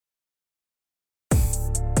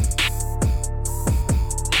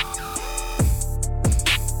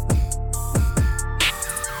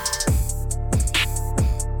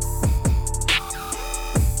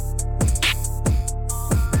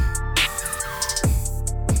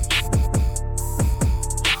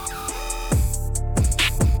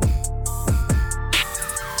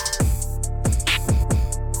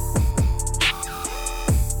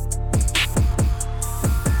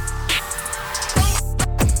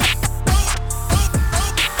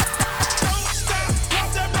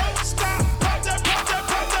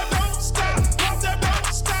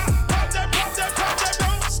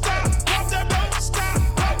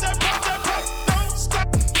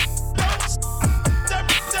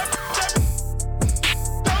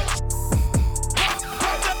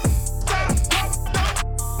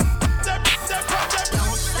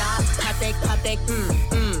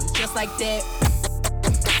that.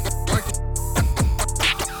 Work it,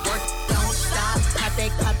 work it, don't stop. Pop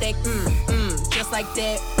that, just like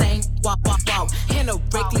that. Thing, walk, in a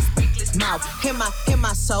reckless mouth. Hit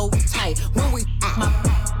my soul tight when we my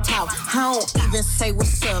talk. I don't even say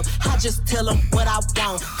what's up. I just tell him what I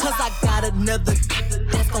want. Cause I got another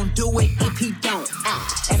that's gon' do it if he don't.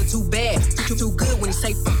 Attitude bad, too good when he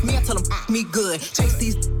say fuck me. I tell him me good. Chase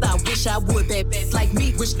these, I wish I would. Bad like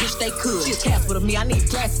me, wish they could. She's Casper to me, I need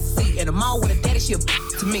glasses to see. And the mall with a daddy, she a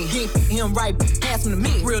to me. He ain't him right, pass him to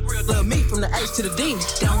me. Real love me from the H to the D.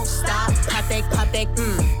 Don't stop, pop that,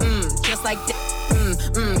 just like that.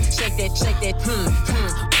 Shake that,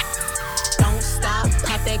 Don't stop,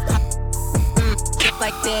 pop that, just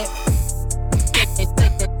like that.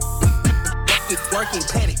 Work it,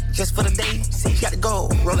 panic, just for the day. See, she got to go,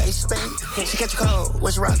 roll a spade. She catch a cold,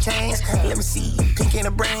 what's your rock chains? Let me see, pink in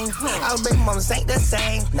the brain. Our baby mamas ain't the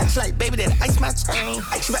same. Now she like, baby, that ice my chain.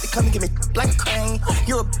 She about to come and give me like a crane.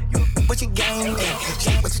 You what you game? She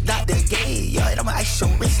what you doctor gay. Yo, it on my ice show,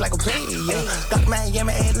 rich like a player. Dr.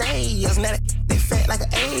 Miami, LA. Now they fat like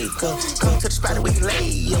an acre. Come to the spot where you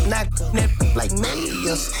lay. Not like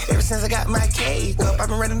mayors. Ever since I got my cake up, I've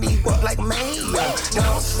been running these up like a mayor.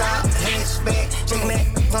 Don't stop, hatchback. Shaking that,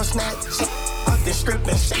 don't snap, shit off the strip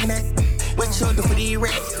and shaking that. What you do for the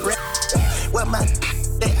rats? What my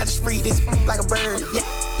that I just free this like a bird, yeah.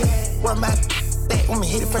 What my that when me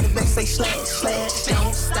hit it from the back, say slash.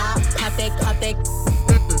 Don't stop, pop that,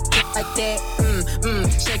 like that,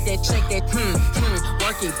 shake that,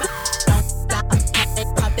 work it. Don't stop,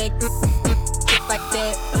 pop that, like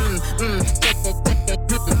that, shake that,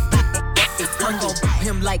 work it.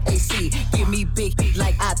 Him like AC, give me big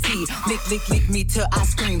like IT. Lick me till I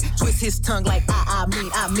scream. Twist his tongue like I mean.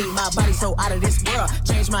 My body so out of this world.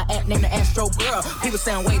 Change my app, name the Astro Girl. People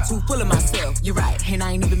sound way too full of myself. You're right, and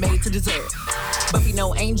I ain't even made it to dessert. Buffy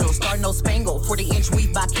no angel, star no spangle. 40-inch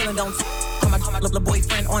weave by killing don't my little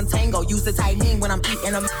boyfriend on tango. Use the timing when I'm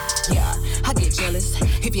eating them. Yeah, I get jealous.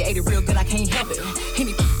 If you ate it real good, I can't help it.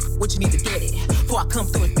 Any what you need to get it. Before I come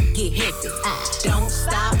through and get hectic. Don't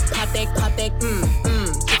stop, pop that,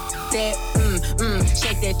 that,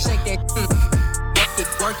 shake that,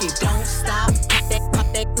 work it, don't stop, pop that,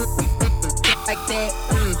 like that,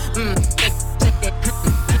 shake that,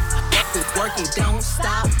 work it, don't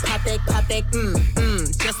stop, pop that,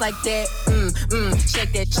 just like that,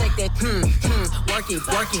 shake that, work it,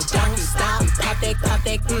 don't stop, pop that,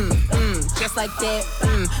 just like that,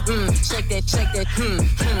 shake that,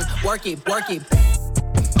 work it.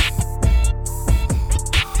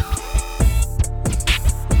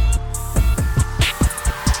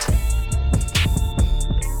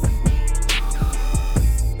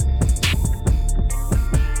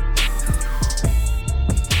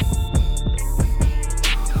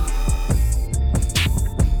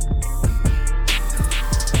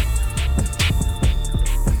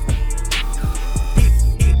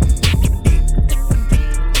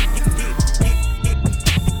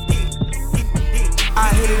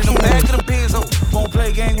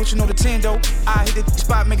 What you know the Tendo? I hit the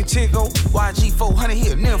spot, make a chick go. YG 400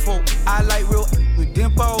 here, nympho. I like real with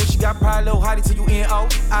dimpo. She got pride, little hottie till you N.O.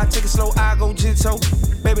 I take it slow, I go gentle.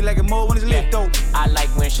 Baby like it more when it's lit though. I like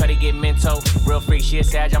when shorty get mental. Real freak, she a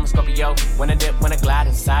Sag, I'm a Scorpio. When I dip, when I glide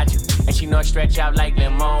inside you. And she know I stretch out like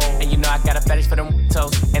limo. And you know I got a fetish for them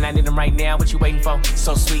toes. And I need them right now, what you waiting for?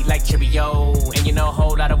 So sweet like Cheerio. And you know a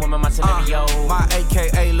whole lot of women, my scenario. My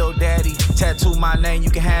AKA Lil Daddy. Tattoo my name,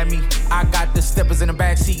 you can have me. I got the steppers in the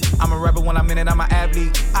backseat. I'm a rapper when I'm in it, I'm an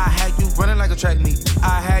athlete. I had you running like a track meet.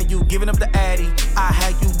 I had you giving up the addy. I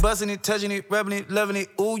had you busting it, touching it, rubbing it, loving it.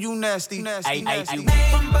 Ooh, you nasty. Ay.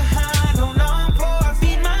 From behind, go long for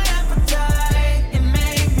feed my appetite and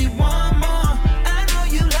make me want more. I know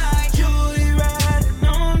you like Julie riding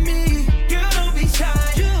on me. Girl, don't be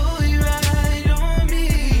shy. Julie riding on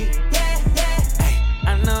me. Yeah. Ay,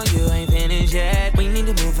 I know you ain't finished yet. We need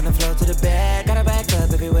to move from the floor to the bed. Gotta back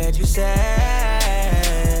up everywhere you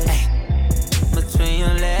said. Ay, between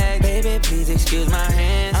your legs, baby, please excuse my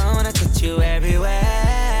hands. I wanna touch you everywhere.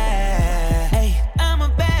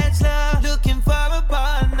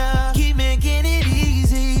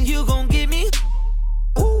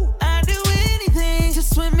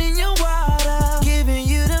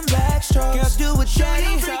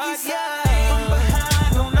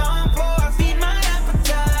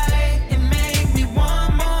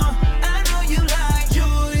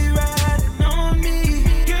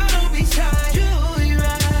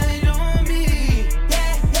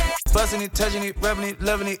 It, touching it, rubbing it,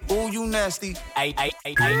 loving it. Ooh, you nasty.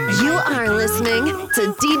 You are listening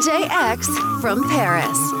to DJ X from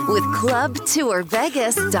Paris with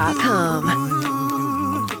ClubTourVegas.com.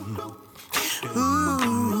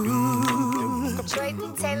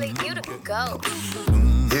 Kelly, you the go.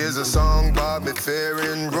 Here's a song Bob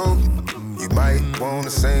McFerrin wrote. You might wanna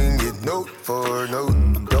sing it note for note.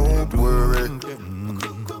 Don't worry,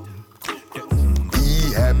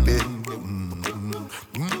 be happy.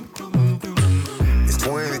 It's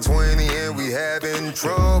 2020 and we having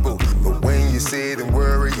trouble, but when you sit and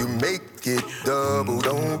worry, you make it double.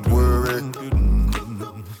 Don't worry,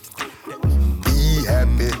 be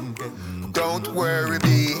happy. Don't worry,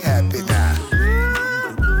 be happy now.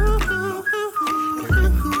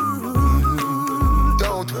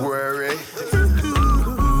 Don't worry,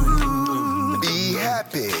 be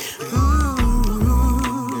happy.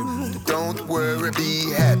 Don't worry,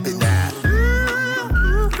 be happy now.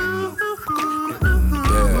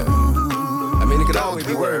 Yeah, I mean it could always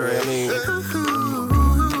be worry. I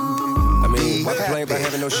mean, why complain about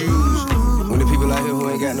having no shoes when the people out here who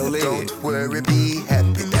ain't got no legs? Don't worry, be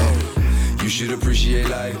happy now. You should appreciate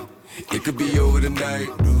life. It could be over tonight.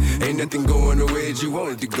 Ain't nothing going the way that you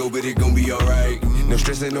want it to go, but it gon' be alright. No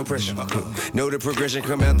stress and no pressure. Know the progression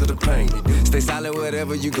come after the pain. Stay solid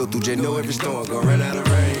whatever you go through. Just know every storm gon' run out of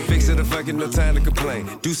rain. Fix it or fucking no time to complain.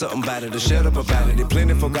 Do something about it or shut up about it. There's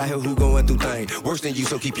plenty folk out here who going through things worse than you,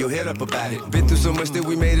 so keep your head up about it. Been through so much that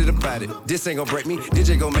we made it about it. This ain't gon' break me.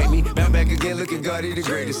 DJ gon' make me bounce back again. Look at God, he the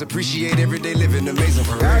greatest. Appreciate everyday living, amazing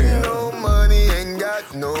for real. Got no money, ain't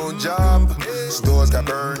got no job. Stores got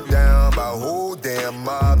burned down by whole damn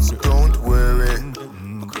mobs. Don't worry,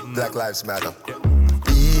 Black Lives Matter.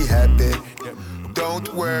 Be happy.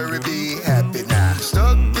 Don't worry, be happy now.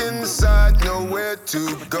 Stuck inside, nowhere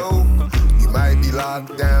to go. You might be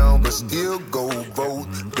locked down, but still go vote.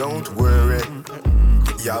 Don't worry.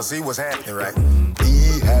 Y'all see what's happening, right?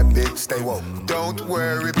 Be happy, stay woke. Don't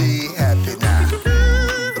worry, be happy now.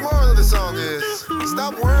 The moral of the song is,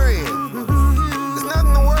 stop worrying. There's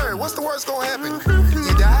nothing to worry. What's the worst gonna happen?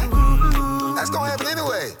 You die? That's gonna happen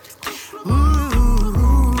anyway.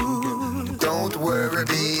 Don't worry,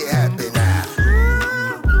 be happy now.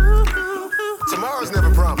 Tomorrow's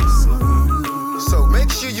never promised. So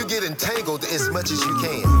make sure you get entangled as much as you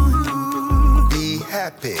can. Be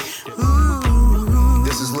happy.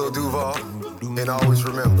 This is Lil Duval, and always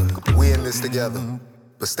remember, we in this together,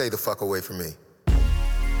 but stay the fuck away from me.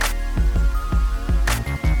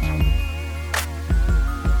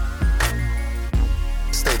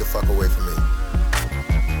 Stay the fuck away from me.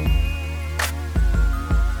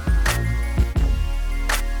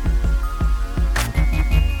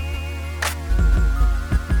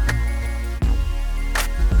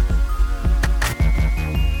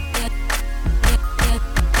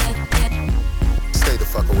 Stay the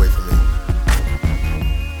fuck away from me.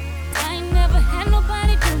 I ain't never had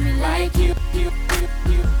nobody do me like you.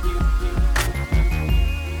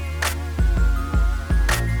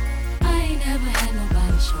 I ain't never had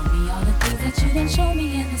nobody show me all the things that you done show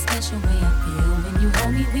me in the special way I feel when you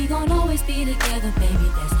hold me. We gon' always be together,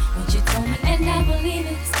 baby. That's what you told me, and I believe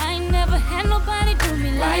it. 'Cause I ain't never had nobody do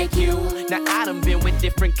me like you. Now I done been with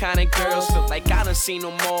different kind of girls. Feel like I done seen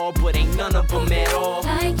them all, but ain't none of them at all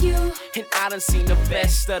like you. And I done seen the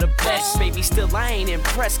best of the best. Baby, still I ain't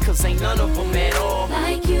impressed, 'cause ain't none of them at all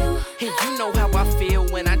like you. And you know how I feel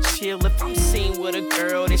when I chill. If I'm seen with a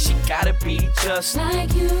girl, then she gotta be just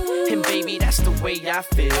like you. And baby, that's the way I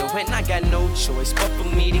feel. And I got no choice but for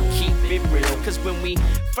me to keep it real. 'Cause when we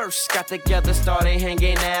first got together, started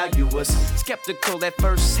hanging out, you was skeptical at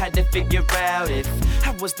first, had to figure out if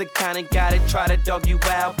I was the kind of guy that try to dog you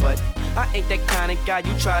out. But I ain't that kind of guy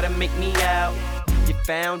you try to make me out. You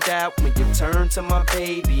found out when you turned to my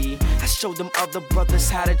baby. I showed them other brothers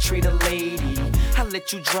how to treat a lady. I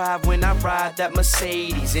let you drive when I ride that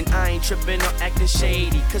Mercedes. And I ain't tripping or acting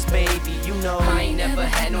shady, 'cause baby, you know I ain't never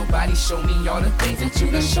had nobody show me all the things that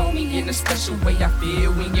you done show me. In a special way I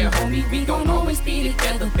feel when you're home. We gon' always be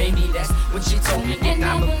together, baby. That's what you told me, and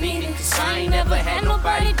I believe it. 'Cause I ain't never had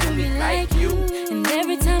nobody do me like you. And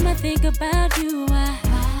every time I think about you,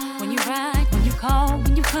 when you ride, when you call,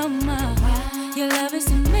 when you come up, your love is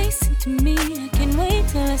amazing to me. I can't wait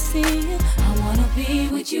till I see you. I wanna be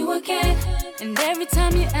with you again. And every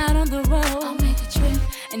time you're out on the road, I'll make a trip.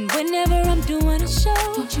 And whenever I'm doing a show,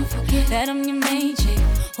 don't you forget that I'm your main chick,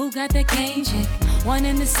 who got that game chick, one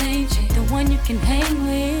and the same chick, the one you can hang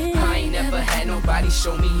with. I ain't never had nobody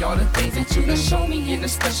show me all the things that you done show me. In a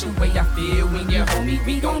special way I feel when you're home.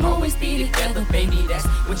 We gon' always be together, baby. That's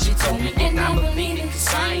what you told me, and I believe it.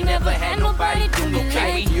 'Cause I ain't never had nobody do me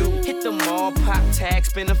like you. Hit the mall, pop tags,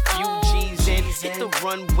 spend a few G's in. Hit the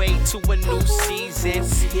runway to a new season.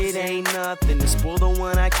 It ain't nothing to spoil the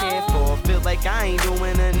one I care for. Feel like I ain't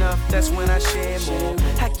doing enough, that's when I share more.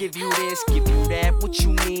 I give you this, give you that, what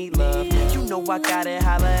you need, love. You know I gotta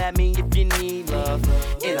holler at me if you need love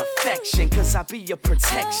and affection, cause I be your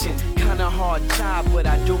protection. Kinda hard job, but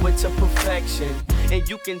I do it to perfection. And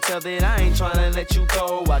you can tell that I ain't tryna let you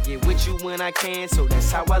go. I get with you when I can, so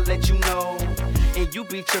that's how I let you know. And you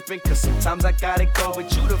be trippin', cause sometimes I gotta go.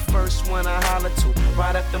 But you the first one I holler to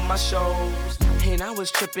right after my shows. And I was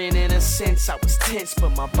trippin' in a sense, I was tense,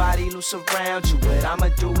 but my body loose around you. But I'ma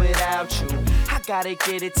do without you. I gotta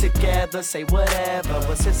get it together, say whatever.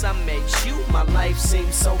 But since I met you, my life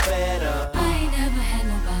seems so better. I ain't never had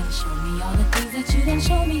nobody show me all the things that you done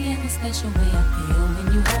show me. In the special way I feel when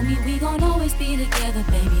you hold me. We gon' always be together,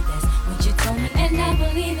 baby, that's what you told me. And I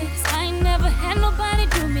believe it, cause I ain't never had nobody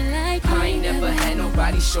do me like you. I ain't never had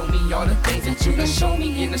nobody show me all the things that you done show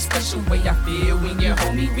me. In a special way I feel when you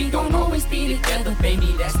hold me. We gon' always be together,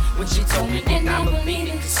 baby, that's what you told me. And I believe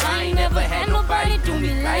it, cause I ain't never had nobody do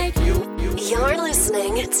me like you. You're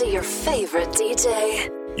listening to your favorite DJ.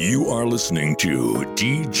 You are listening to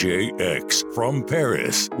DJ X from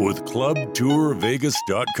Paris with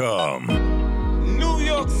ClubTourVegas.com. New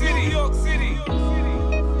York City, New York City.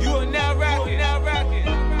 You are now rocking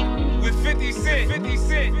with 50 Cent. 50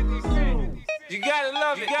 Cent. You gotta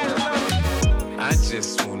love it. You gotta love it. I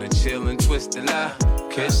just wanna chill and twist the lie.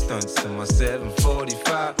 Catch stunts in my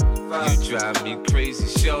 745. You drive me crazy,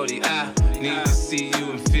 shorty. I need to see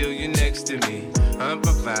you and feel you next to me. I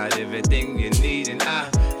provide everything you need, and I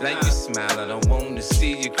like your smile. I don't want to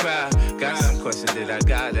see you cry. Got some questions that I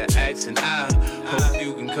gotta ask, and I hope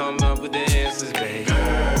you can come up with the answers, baby.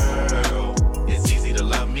 Girl, it's easy to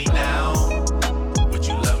love me now. Would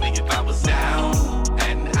you love me if I was down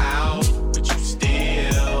and out? Would you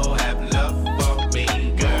still have love for me,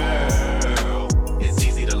 girl? It's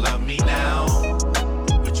easy to love me now.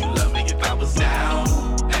 Would you love me if I was down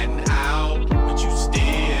and out? Would you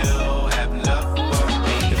still have love for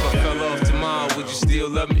me? If I fell off tomorrow, would you still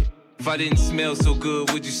love me? If I didn't smell so good,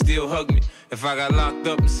 would you still hug me? If I got locked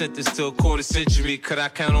up and sentenced to a quarter century, could I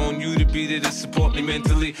count on you to be there to support me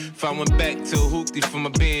mentally? If I went back to a hoopty for my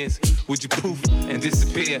bands, would you poof and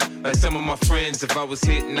disappear like some of my friends? If I was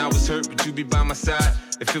hit and I was hurt, would you be by my side?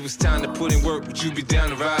 If it was time to put in work, would you be down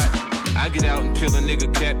to ride? I get out and peel a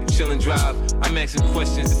nigga cap, you chill and drive. I'm asking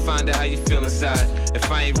questions to find out how you feel inside.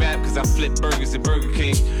 If I ain't rap cause I flip burgers at Burger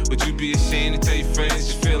King, would you be ashamed to tell your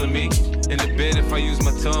friends you're feeling me? In the bed if I use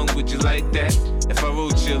my tongue, would you like that? If I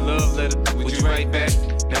wrote you a love letter, would you write back?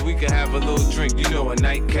 Now we can have a little drink, you know, a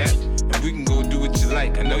nightcap. And we can go do what you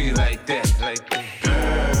like, I know you like that, like that.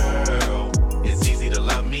 Girl, it's easy to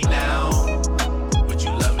love me now. Would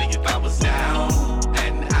you love me if I was down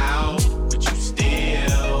and out? Would you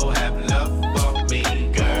still have love for me,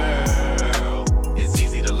 girl? It's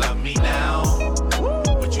easy to love me now.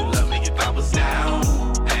 Would you love me if I was down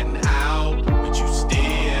and out? Would you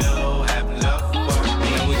still have love for me?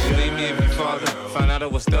 Now would you leave me if your father found out I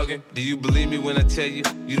was thugging? Do you believe me when I tell you,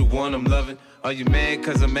 you the one I'm loving? Are you mad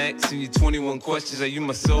cause I'm asking you 21 questions? Are you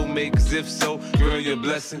my soulmate? Cause if so, girl, you're a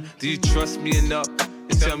blessing. Do you trust me enough to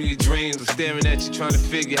tell me your dreams? I'm staring at you trying to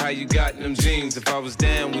figure how you got them jeans. If I was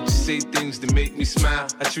down, would you say things to make me smile?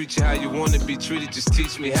 I treat you how you wanna be treated, just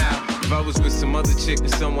teach me how. If I was with some other chick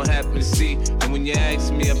that someone happened to see, and when you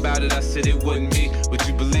asked me about it, I said it wasn't me, would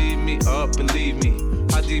you believe me or up and leave me?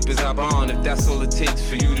 How deep is our bond if that's all it takes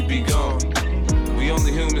for you to be gone? We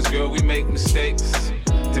only humans, girl, we make mistakes.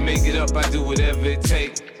 To make it up, I do whatever it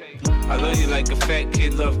takes. I love you like a fat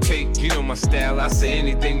kid love cake. You know my style, I say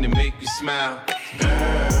anything to make you smile.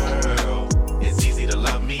 Girl, it's easy to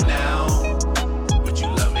love me now. Would you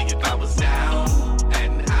love me if I was down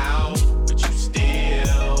and out? Would you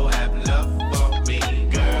still have love for me,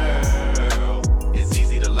 girl? It's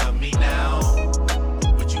easy to love me now.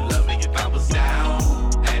 Would you love me if I was down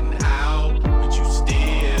and out? Would you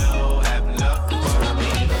still have love for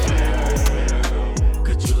me, girl?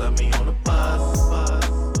 Could you love me on a bus?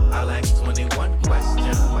 I like 21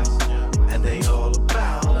 questions, and they all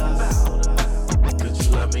about us. Could you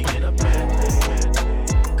love me in a bed?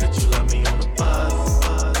 Could you love me on a bus?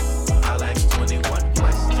 I like 21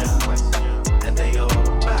 questions, and they all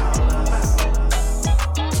about us.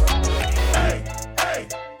 Hey, hey,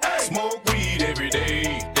 hey. Smoke weed every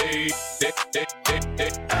day, day. Hey,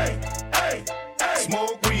 hey, hey.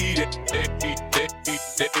 Smoke weed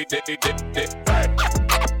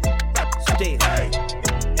day.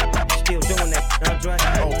 Still doing that, Andre?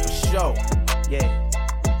 Oh, for sure. Yeah.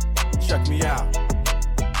 Check me out.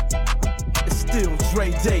 It's still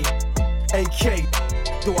Dre Day, AK,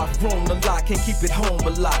 Though I've grown a lot, can't keep it home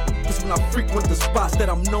a lot. Cause when I frequent the spots that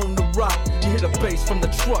I'm known to rock, you hear the bass from the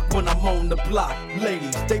truck when I'm on the block.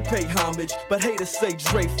 Ladies, they pay homage, but haters say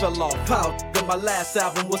Dre fell off. How? Then my last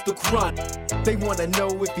album was The Chronic. They wanna know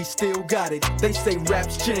if he still got it. They say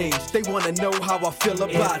raps change, they wanna know how I feel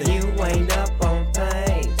about if it. You ain't up on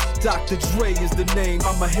things. Dr. Dre is the name,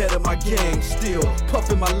 I'm ahead of my game. Still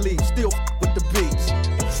puffin' my leaf, still with the beats.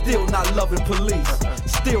 Still not loving police.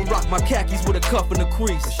 Still rock my khakis with a cuff and a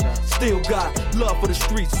crease. Still got love for the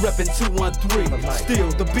streets, reppin' 213. Still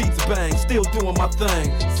the beats bang, still doing my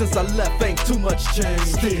thing. Since I left, ain't too much change.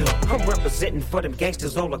 Still I'm representing for them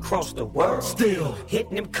gangsters all across the world. Still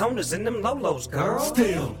hitting them corners and them lolos, girl.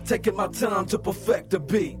 Still taking my time to perfect the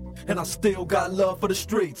beat. And I still got love for the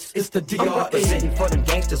streets. It's the DRE. I'm representing for them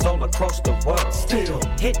gangsters all across the world. Still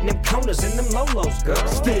hitting them corners and them lolos, girl.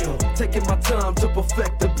 Still taking my time to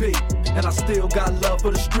perfect the beat. And I still got love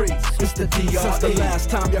for the streets. It's the DRE. Since the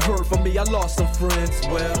last time you heard from me, I lost some friends.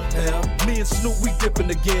 Well, hell, me and Snoop, we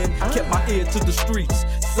dipping again. Kept my ear to the streets.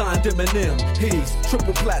 Signed Eminem. He's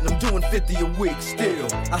triple platinum, doing 50 a week. Still,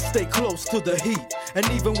 I stay close to the heat. And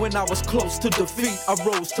even when I was close to defeat, I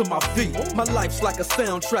rose to my feet. My life's like a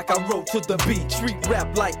soundtrack, I wrote to the beat. Street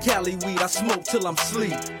rap like Cali weed, I smoke till I'm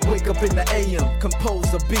sleep. Wake up in the AM,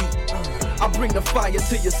 compose a beat. I bring the fire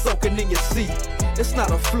till you're soaking in your seat. It's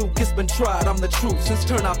not a fluke, it's been tried, I'm the truth. Since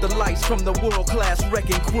turn out the lights from the world-class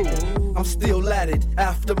wrecking crew, I'm still at it,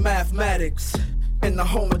 after mathematics. In the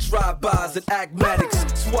home of drive-bys and acmatics,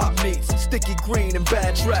 swap meets, sticky green and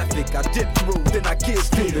bad traffic. I dip through, then I get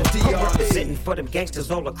to the DRE. I'm representing for them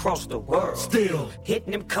gangsters all across the world. Still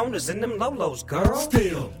hitting them corners and them lolos, girl.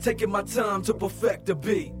 Still taking my time to perfect the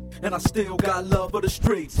beat. And I still got love for the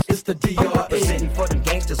streets. It's the DRE. I'm representing for them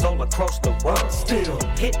gangsters all across the world. Still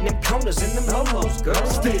hitting them corners and them lolos, girl.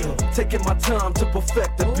 Still taking my time to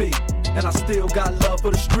perfect the beat. And I still got love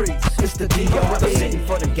for the streets. It's the DRE. I'm representing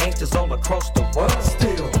for them gangsters all across the world.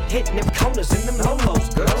 Still hitting them corners and them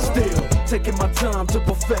lolos, girl. Still taking my time to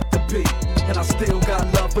perfect the beat. And I still got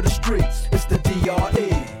love for the streets. It's the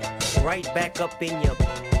DRE. Right back up in your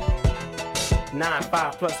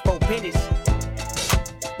 9-5 plus 4 pennies.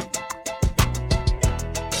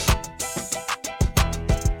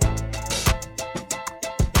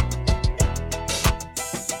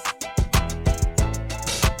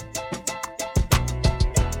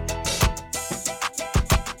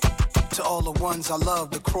 To all the ones I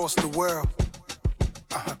loved across the world.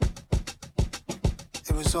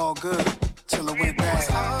 It was all good till it went bad.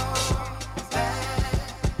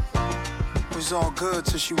 It was all good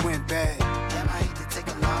till she went bad.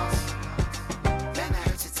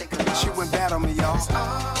 She went bad on me, y'all.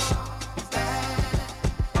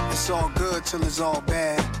 It's all good till it's all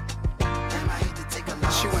bad.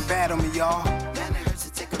 She went bad on me, y'all.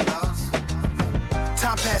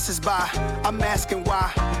 Time passes by, I'm asking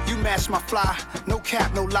why. You match my fly, no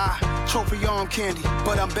cap, no lie. Trophy arm candy,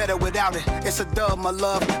 but I'm better without it. It's a dub, my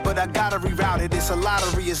love, but I gotta reroute it. It's a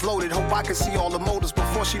lottery, it's loaded. Hope I can see all the motives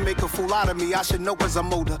before she make a fool out of me. I should know cause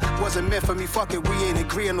I'm older. Wasn't meant for me, fuck it, we ain't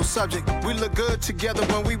agreeing no subject. We look good together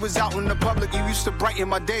when we was out in the public. You used to brighten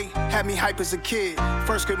my day, had me hype as a kid.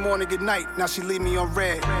 First good morning, good night, now she leave me on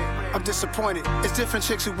red. I'm disappointed, it's different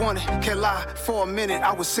chicks who want it. Can't lie, for a minute,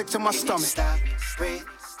 I was sick to my stomach. Stop, breathe,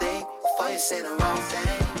 think, before you say the wrong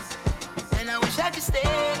thing. And I wish I could stay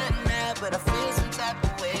the night, but I feel some type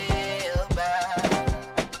of way about it.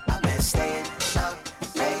 I've been staying up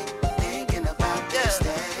late, thinking about this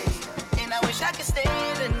day. And I wish I could stay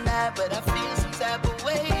the night, but I feel some type of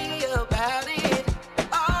way about it.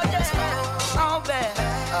 Oh yeah, all bad,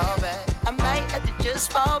 all bad. I might have to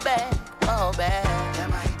just fall back, fall back.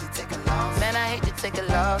 Damn, I hate to take a loss. Man, I hate to take a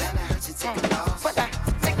loss. Man, I hate to take a loss. But I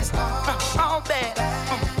take this all bad.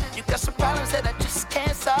 You got some problems that I just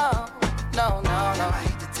can't solve. No, no, no. I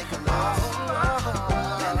hate to take a loss.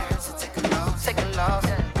 Man, I hate to take a loss. Take a loss.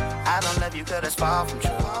 I don't love you 'cause it's far from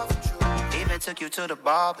true. Even took you to the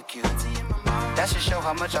barbecue. That should show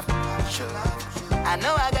how much I with you. I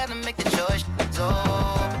know I gotta make the choice. So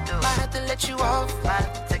might have to let you off. Might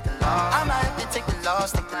have to take the loss. I might have to take the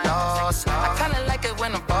loss, take the loss. I kinda like it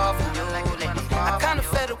when I'm far from you. I kinda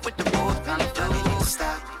fed up with the bull.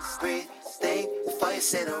 Stop, breathe, think before you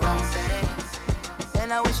say the wrong thing.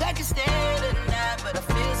 And I wish I could stay the night, but I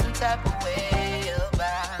feel some type of way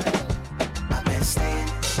about it. I've been staying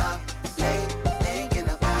up late, thinking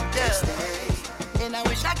about this day. And I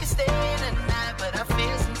wish I could stay the night, but I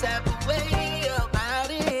feel some type of way about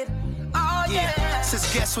it. Oh yeah.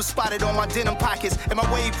 This guest was spotted on my denim pockets, and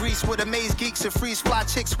my wave breeze with amaze geeks and freeze fly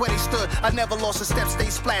chicks where they stood. I never lost a step, stay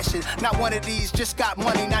splashing. Not one of these, just got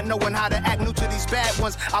money, not knowing how to act. New to these bad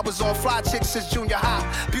ones. I was on fly chicks since junior high.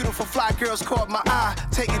 Beautiful fly girls caught my eye.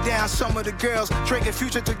 Taking down some of the girls, Drake and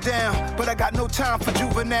Future took down. But I got no time for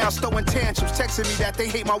juveniles, throwing tantrums, texting me that they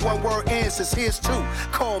hate my one word answers. Here's two.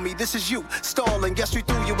 Call me, this is you. Stalling, guess we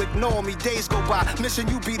through, you ignore me. Days go by, missing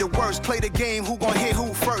you be the worst. Play the game, who gon' hit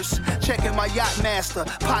who first? Checking my yacht master,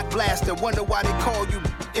 pot blaster. Wonder why they call you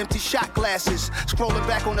empty shot glasses. Scrolling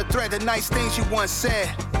back on the thread, the nice things you once said.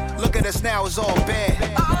 Look at us now, it's all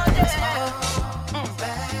bad. Oh yeah,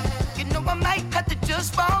 you know I might have to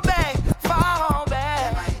just fall back, fall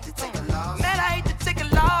back. Man, I hate to take a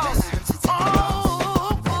loss.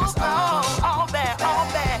 Oh, all bad.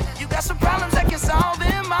 You got some problems, I can solve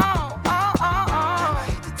them all.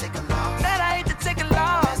 Man, I hate to take a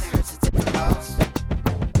loss.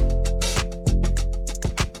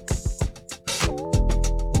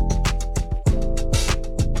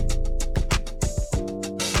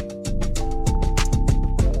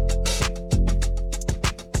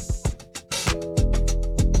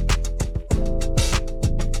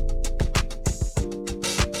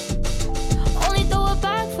 Only throw it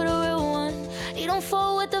back for the real one. You don't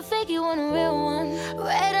fall with the fake, you want a real one.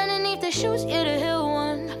 Red underneath the shoes, you're the hill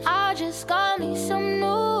one. I just got me some new.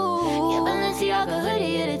 Yeah, Balenciaga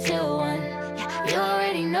hoodie, you're the teal one. Yeah, you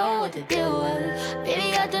already know what the deal was.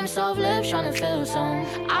 Baby got them soft lips, tryna feel some.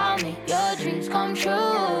 I'll make your dreams come true.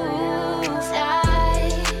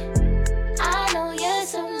 I know you're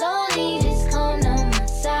so lonely, just come on my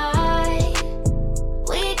side.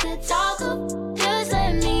 We could talk up, just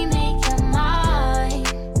let me make your mind.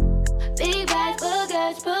 Big bags,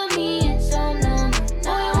 boogers, put me in some number.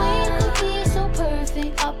 Now we could be so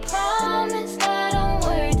perfect. I promise that I'm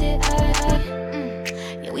worth it.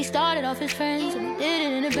 Yeah, we started off as friends, and we did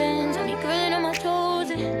it in the Benz. And we grilling on my toes,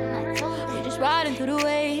 and we just riding through the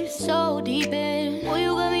waves, so deep in. Boy,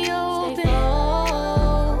 you got me open. Stay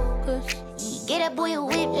focused. Get up, boy, you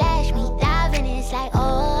whiplash me, diving, it's like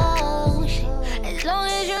oh shit. As long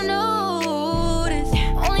as you know this,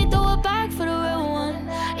 only throw it back for the real one.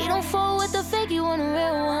 You don't fall with the fake, you want a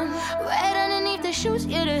real one. Right underneath the shoes,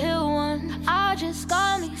 you're the hill one. I just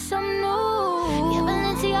got me some new. Yeah,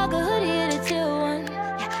 Balenciaga hoodie, you're the teal one.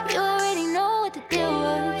 Yeah, you already know what the deal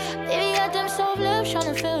was. Baby got them soft lips,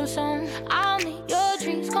 tryna feel some. I'll make your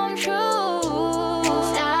dreams come true.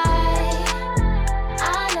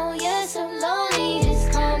 I know you're so lonely,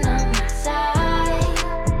 just come on my side.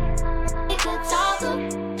 We could talk up,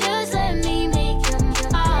 just let me make your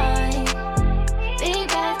mind. Big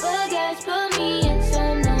bags, boogers, put me in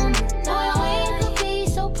some number. No way could be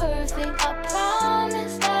so perfect. I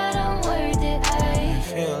promise that I'm worth it. Ay.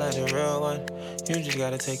 Feel like the real one. You just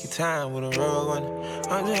gotta take your time with a real one.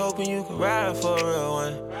 I'm just hoping you can ride for a real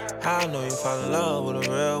one. I know you fall in love with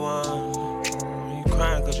a real one. You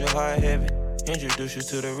crying cause your heart heavy. Introduce you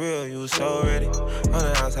to the real, you was so ready. On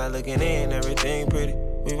the outside looking in, everything pretty.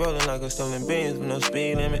 We rolling like a stolen Benz with no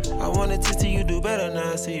speed limit. I wanted to see you do better,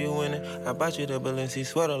 now I see you winning. I bought you the Balenciaga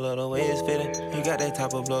sweater, love the way it's fitting. You got that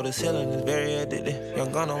type of blow the ceiling, it's very addictive.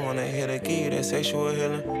 Young gun don't wanna hit a key, that sexual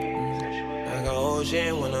healing. I got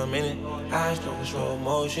ocean when I'm in it. I stroke in slow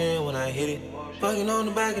motion when I hit it. Fucking on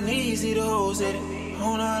the back of knees, see the hoes hit it.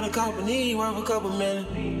 Own all the company, worth a couple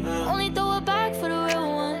million. Only throw it back for the real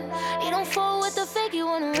one. You don't fall with the fake, you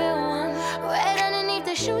want a real one. Right underneath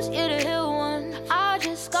the shoes, you're the hill one. I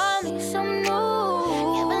just got me some new.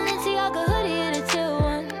 Yeah, Balenciaga hoodie, you're the teal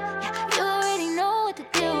one. Yeah, you already know what the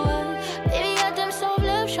deal was. Baby got them soft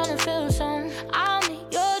lips, tryna feel some. I'll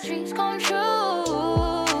make your dreams come true.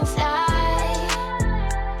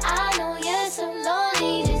 I know you're so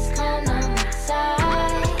lonely, just come on my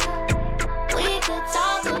side. We could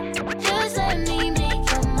talk up, just let me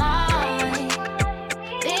make your mind.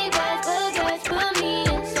 Big bags, boogers, put me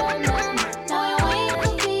in some number. No way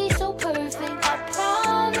could be so perfect. I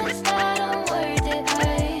promise that I'm worth it.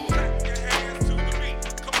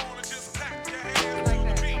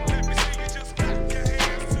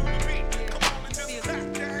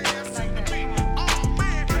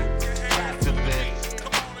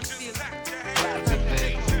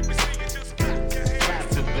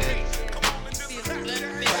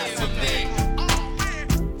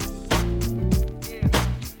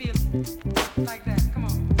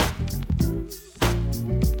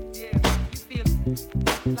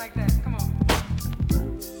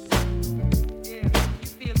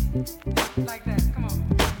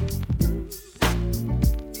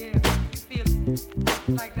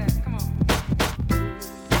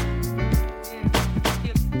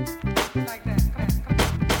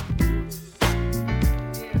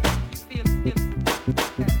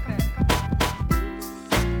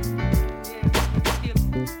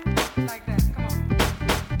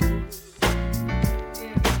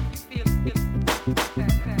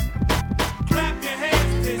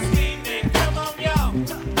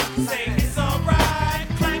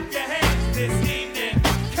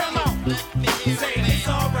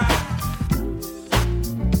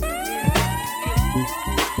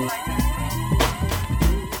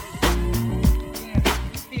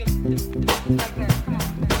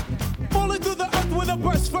 Falling through the earth with a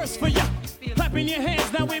burst first for ya. Clapping your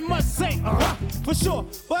hands, now we must say, for sure.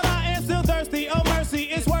 But I am still thirsty, oh mercy,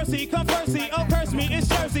 it's worthy. Come firstly, oh curse me, it's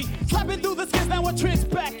Jersey. Slapping through the skins, now a trend's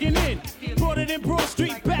backing in. Brought it in Broad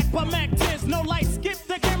Street, back by Mac 10s. No light, skip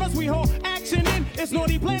the cameras, we hold action in. It's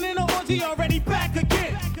naughty planning an orgy, already back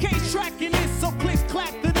again. Case tracking this, so clicks clap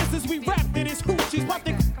to this as we rap to this. Hoochies, pop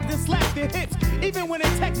the then slap their hips. Even when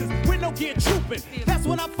in Texas, with no gear trooping. That's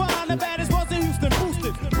when I find the baddest ones in Houston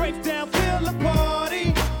boosted. Breaks down, feel the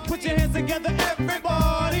party. Put your hands together,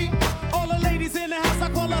 everybody. All the ladies in the house, I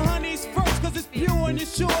call the honeys first. Cause it's pure and you're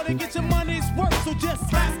sure to get your money's worth. So just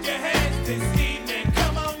clap your hands this evening.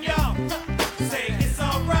 Come on, y'all. Say it's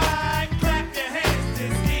alright. Clap your hands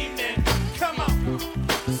this evening. Come on.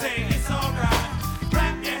 Say it's alright.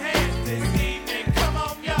 Clap your hands this evening. Come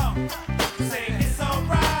on, y'all. Say it's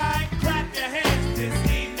alright. Clap your hands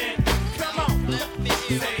this evening. Come on.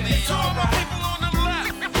 Say it's alright. People on the left.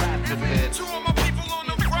 Two of my people on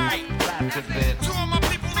the right. Two of my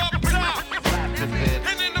people up top.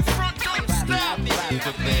 And in the front, don't stop.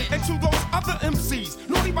 And to those other MCs,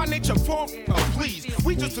 naughty by nature, please.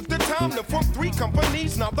 We just took the time to form 3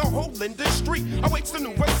 companies. Now the whole industry awaits the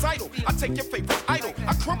new recital. I take your favorite idol,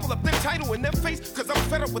 I crumple up their title in their face, cause I'm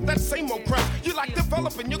fed up with that same old crap. You like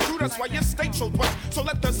developing your crew, that's why your state shows whack. So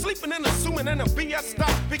let the sleeping and assuming and the BS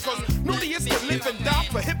stop, because naughty is to live and die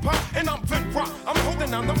for hip hop, and I'm Vin Rock. I'm holding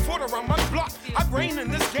down the fort around my block. I reign in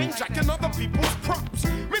this game, jacking other people's props.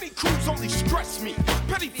 Many crews only stress me.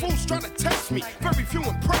 Petty fools try to test me. Very few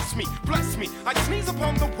impress me. Bless me. I sneeze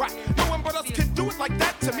upon the whack. No one but us can do it like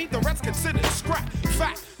that. To me, the rest considered scrap.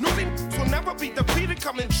 Fact. Naughty will never be defeated.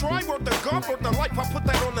 Come and try. Word the God, word the life. I put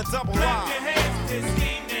that on the double Clap line. your hands this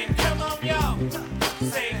evening. Come on, y'all.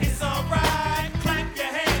 Say it's alright. Clap your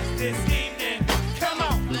hands this evening. Come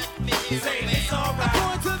on. Say it's alright.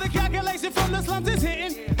 According to the calculation from the slums is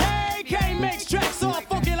hitting. AK makes tracks all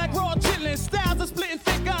funky like raw chillin'. Styles are splitting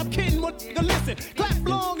thick. I'm kidding. What nigga listen? Clap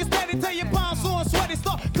long and steady till your palms sore and sweaty.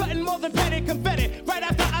 Start cutting more than petty confetti. Right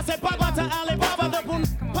after I said bye bye to Alibaba, the boom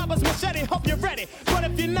Papa's machete. Hope you're ready. But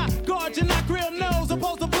if you're not, guard your not grill nose.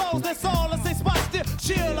 Opposed to blows, that's all. I say spot still.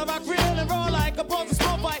 Chill, I rock real and roll like a ball to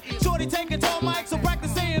small fight. Shorty taking tall mic, so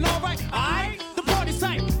practice saying alright. Alright, the party's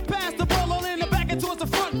tight. Pass the ball all in the back and towards the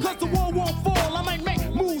front, cause the wall won't fall. I might make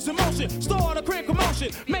moves in motion, start a crib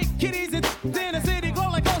commotion. Make kitties and then the city glow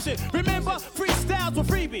like ocean. Remember, freestyles were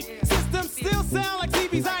freebie. Systems still sound like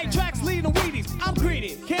TVs. I ain't tracks leading Wheaties. I'm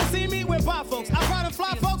greedy. Can't see me with pop folks. I ride and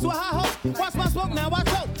fly folks with high hopes. Watch my smoke, now I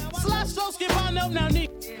choke. Slash stroke, skip on up, now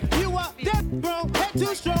neat. You are dead, bro. Head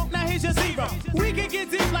too strong, now here's your zero. We can get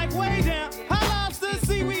deep like way down. High lobsters,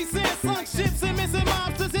 seaweed, sand, sunk ships, and missing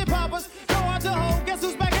mobsters, hip hoppers. Go out the hole, guess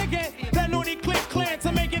who's back again? That naughty click clan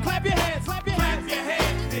to make you clap your hands. Clap your hands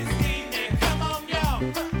this evening. Come on, y'all.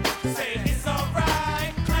 Say it's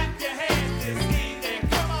alright. Clap your hands this evening.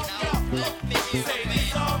 Come on, y'all. Say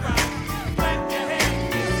it's alright. Clap your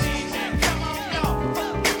hands this evening. Come on, y'all.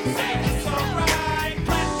 Say it's alright.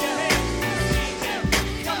 Clap your hands this evening.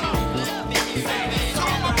 Come on. Say it's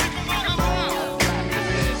alright.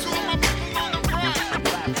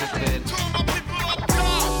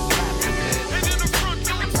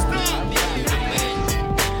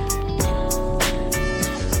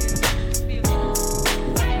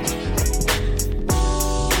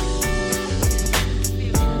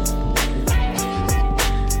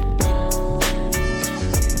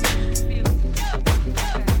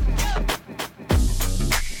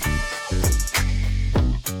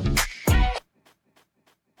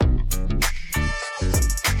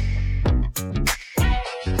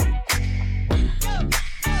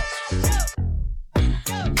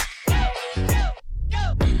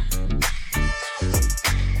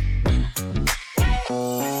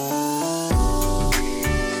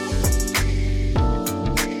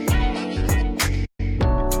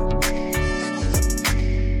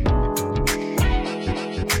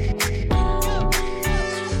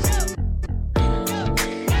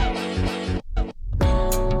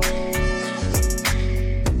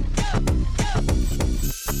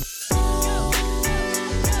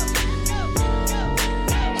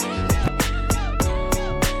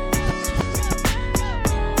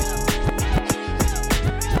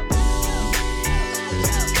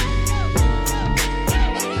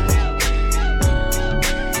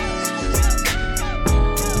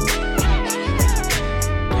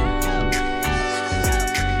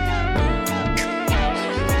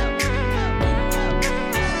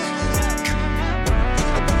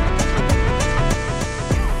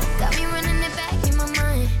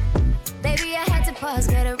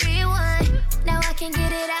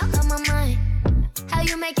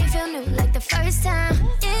 it feel new like the first time.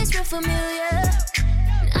 It's real familiar.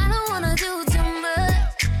 I don't wanna do too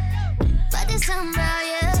much, but there's something about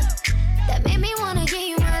you that made me wanna give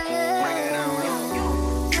you my love.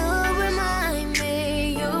 You remind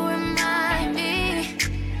me,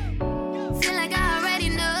 feel like I already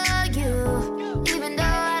know you, even though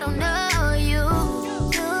I don't know you.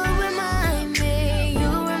 You remind me of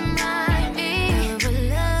a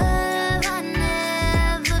love I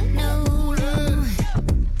never knew.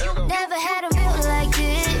 Never had a feel like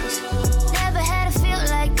this, never had a feel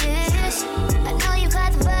like this. I know you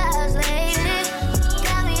got the vibes lately,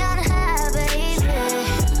 got me on a high, baby.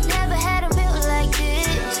 Never had a feel like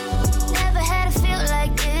this, never had a feel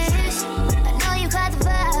like this. I know you got the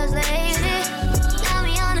vibes lately, got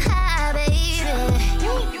me on a high, baby.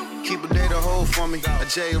 Keep a day to hold for me, a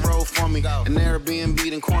J roll for me. An Airbnb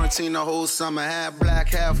in quarantine the whole summer. Half black,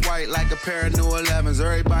 half white, like a pair of new 11s.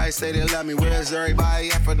 Everybody say they love me, where's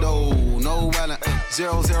everybody at for though? No Wellin,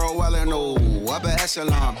 0-0 Wellin, no. Upper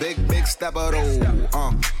echelon, big stepper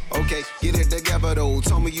though. Okay, get it together though.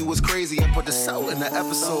 Told me you was crazy and put the soul in the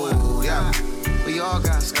episode. Yeah, we all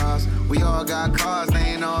got scars, we all got cars. They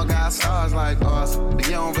ain't all got stars like ours, but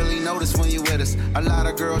you don't really notice when you with us. A lot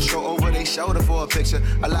of girls show over their shoulder for a picture.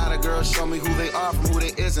 A lot of girls show me who they are from who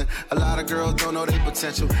they isn't. A lot of girls don't know their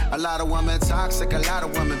potential. A lot of women toxic, a lot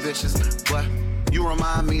of women vicious. But you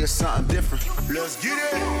remind me of something different. Let's get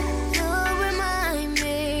it. You remind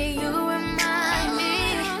me.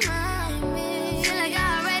 Feel like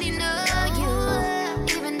I already know you,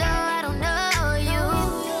 even though I don't know you.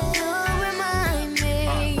 You remind me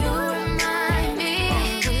of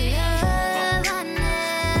the love I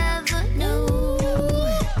never knew.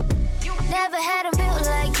 Never had a feel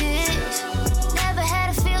like this, never had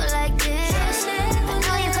a feel like this. I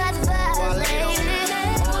know you got the vibes lately,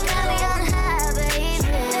 got me on a high, baby.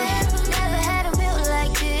 Never had a feel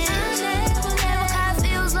like this, never got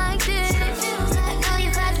feels like this. I know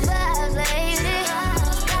you got the vibes lately,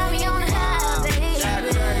 got me on a high, baby. You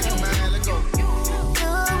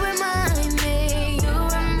remind me. You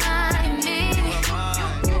remind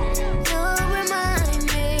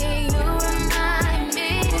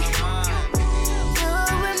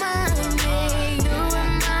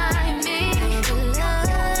me of the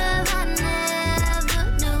love I never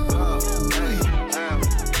knew.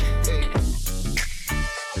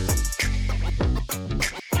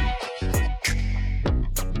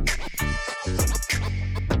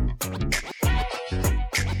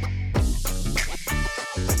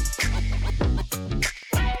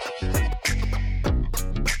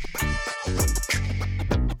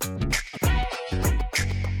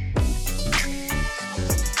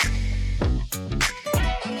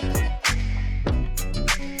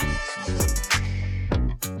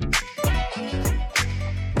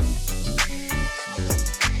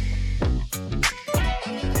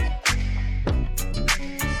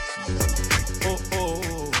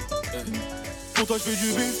 Pour toi je fais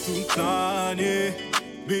du bif toute l'année.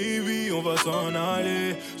 Baby on va s'en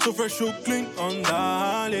aller. So fresh, so clean, on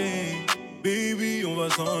d'aller. Baby on va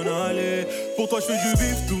s'en aller. Pour toi je fais du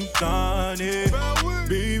bif toute l'année.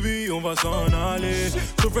 Baby on va s'en aller.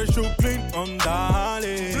 So fresh, so clean, on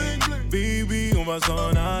d'aller. Baby on va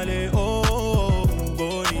s'en aller. Oh, oh, oh,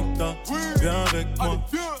 bonita, viens avec moi.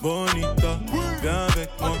 Bonita, viens avec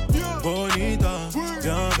moi. Bonita,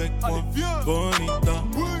 viens avec moi. Bonita,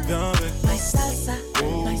 viens avec moi. My salsa,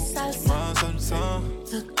 my salsa, my salsa.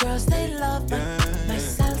 The girls they love me. My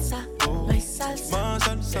salsa, my salsa, my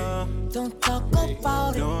salsa. Don't talk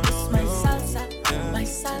about it. It's my salsa, my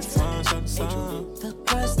salsa, my salsa. The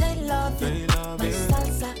girls they love me. My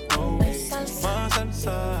salsa, my salsa, my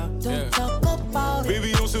salsa. Don't talk about it.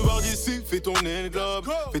 Baby, on se barre d'ici, fais ton aile globe.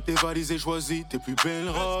 Fais tes valises et choisis tes plus belles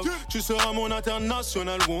robes. Tu seras mon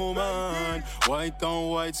international woman. White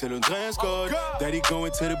on white, c'est le dress code. Daddy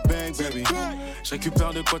going to the bank, baby. Je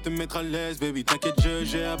récupère de quoi te mettre à l'aise, baby. T'inquiète, je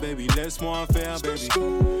gère, baby. Laisse-moi faire, baby.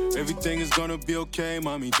 Everything is gonna be okay,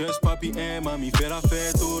 mami. Just papi and mami. Fais la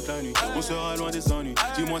fête toute la nuit. On sera loin des ennuis.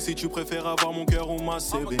 Dis-moi si tu préfères avoir mon cœur ou ma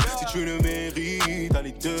CB. Si tu le mérites, t'as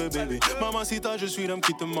les deux, baby. Mamacita, je suis l'homme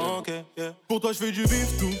qui te manquait. Yeah. Pour toi, je fais du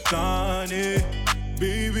bif toute l'année.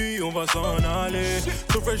 Baby, on va s'en aller.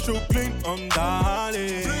 So fresh, so clean, on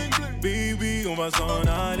d'aller. Baby, on va s'en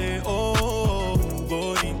aller. Oh, oh, oh,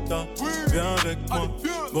 bonita, viens avec moi.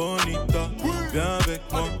 Bonita, viens avec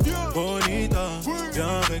moi. Bonita,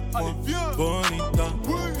 viens avec moi. Bonita,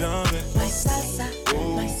 viens avec moi. My salsa,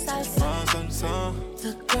 my salsa, my salsa.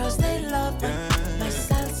 The girls they love me. My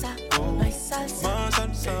salsa, my salsa, my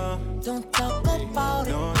salsa. Don't talk about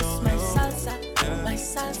it. It's my salsa, my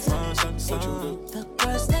salsa, my salsa. The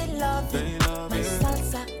girls they love me. My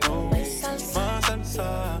salsa,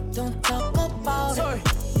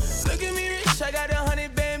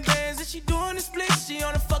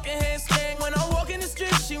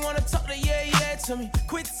 to me.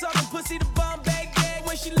 Quit talking pussy to Bombay gag.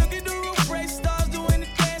 When she look at the roof, break stars doing the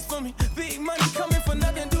dance for me. Big money coming for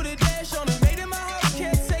nothing, do the dash on her. Made in my house,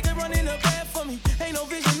 can't take it, running the bath for me. Ain't no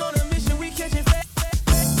vision on a mission, we catching fat.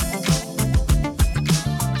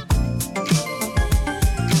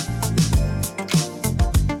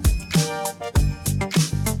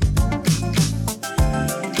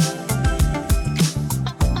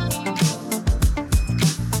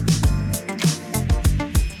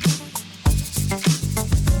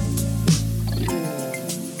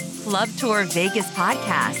 Club Tour Vegas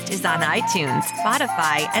podcast is on iTunes,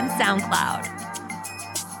 Spotify, and SoundCloud.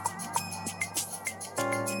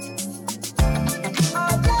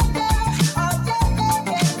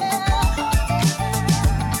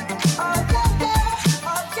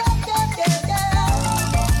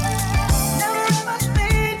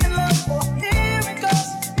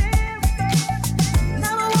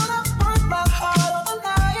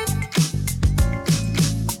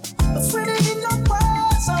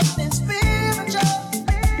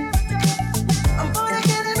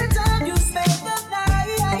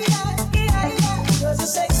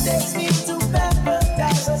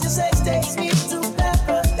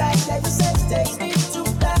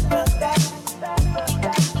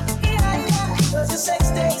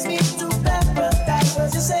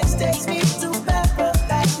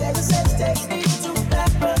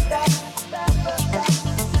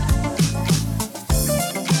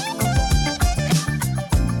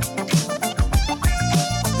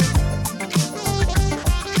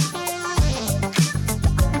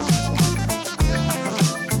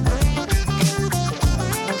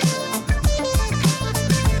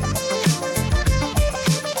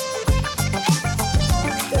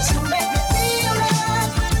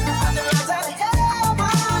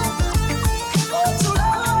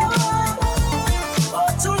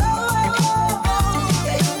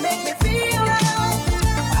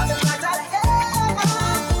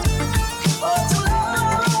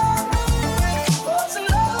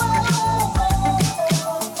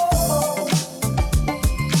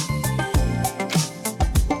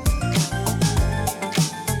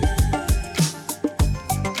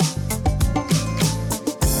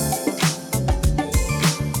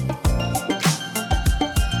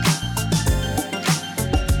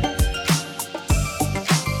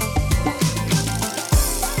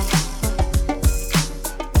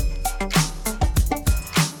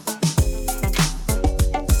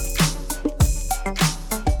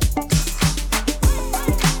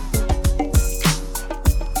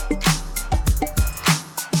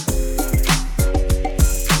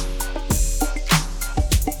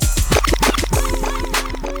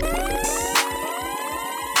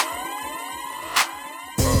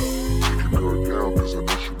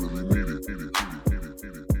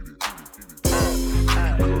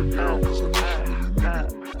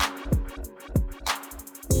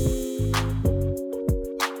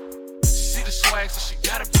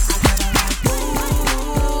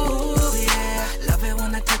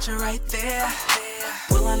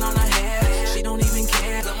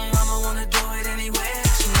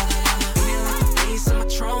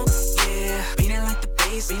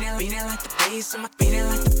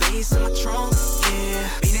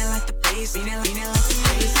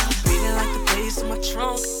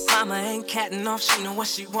 She know what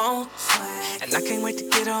she wants, and I can't wait to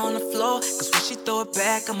get her on the floor. Cause when she throw it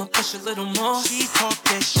back, I'ma push a little more. She talk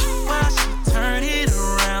that shit while she turn it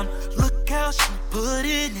around. Look how she putting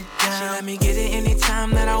it down. She let me get it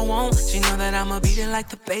anytime that I want. She know that I'ma beat it like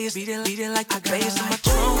the bass, beat it like the bass in my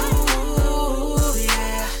trunk. Ooh,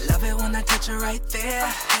 yeah, love it when I touch her right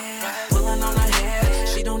there. Pulling on her hair,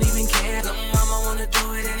 she don't even care. Little mama wanna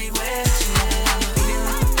do it anywhere. She know that I'ma beat it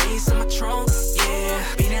like the bass in my trunk. Yeah,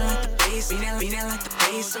 beat it like the bass, beat it like the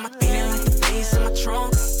bass in my, beat it like the bass in my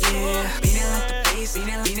trunk. Yeah, beat it like the bass, beat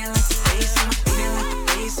it like the bass in my, beat it like the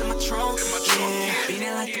bass in my trunk. Yeah, beat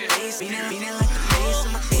it like the bass, beat it like the bass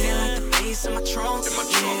in my, beat it like the bass in my trunk. Yeah,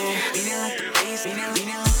 beat it like the bass, beat it like the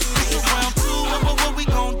bass. This is round two, what we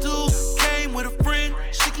gon' do? Came with a friend,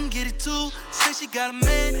 she can get it too. Say she got a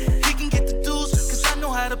man, he can get the deuce. Cause I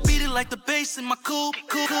know how to beat it like the bass in my coupe.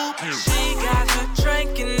 She got her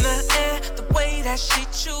drink in the air. The way that she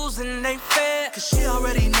choosing ain't fair. Cause she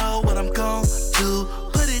already know what I'm gon' do.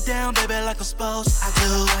 Put it down, baby, like I'm supposed to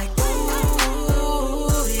do. Like,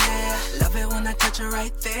 ooh, yeah. Love it when I touch her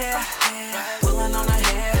right there. Pulling on her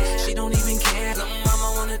hair, she don't even care. Little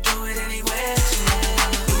mama wanna do it anywhere. She know that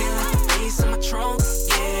I'ma beat it like the bass in my trunk.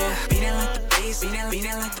 Yeah, beat it like the bass. bass,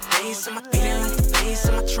 beating like the bass in my, beating like the bass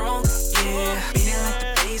in my trunk. Yeah, beating like the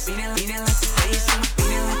bass, beating like the bass in my,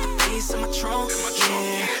 beating like the bass in my trunk.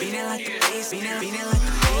 Yeah, beating like the bass, beating like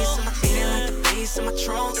the bass in my, beating like the bass in my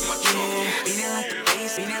trunk. Yeah, beating like the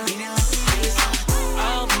bass, beating like the bass.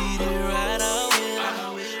 I'll beat it right, I will.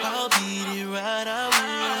 I'll beat it right, I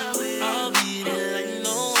will. I'll beat it like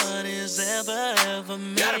no one has ever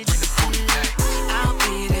made you feel. I'll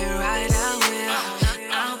beat it right, I will.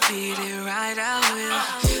 I'll beat it right, I will.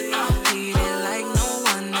 I'll beat it like no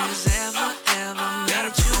one has ever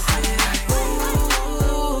made you feel.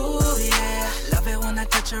 Ooh, yeah. Love it when I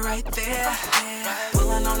touch her right there.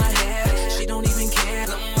 Pulling on her hair, she don't even care.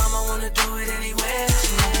 Little mama wanna do it anywhere.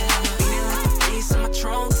 Beating like the bass in my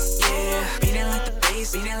trunk. Yeah, beating like the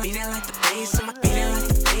bass, beating like the bass in my, beating like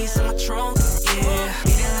the bass in my trunk. Yeah,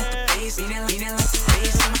 beating like the bass, beating like the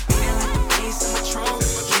bass in my, beating like the bass in my trunk.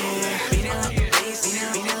 Yeah, beating like the bass, beating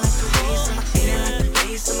like the bass in my, beating like the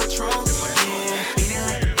bass in my trunk. Yeah, beating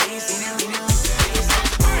like the bass, beating like the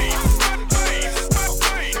bass.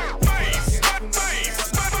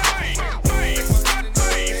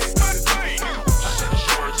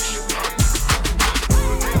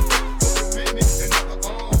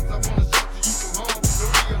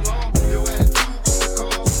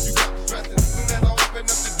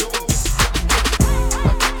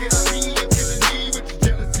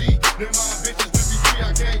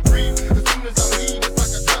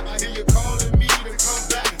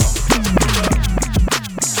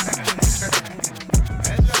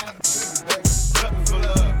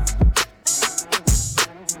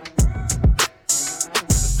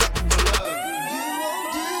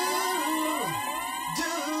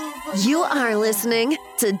 You are listening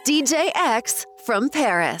to DJ X from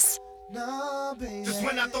Paris. Just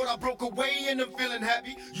when I thought I broke away and I'm feeling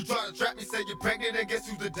happy, you try to trap me, say you're pregnant and guess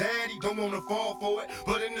who's the daddy? Don't wanna fall for it,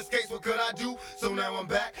 but in this case, what could I do? So now I'm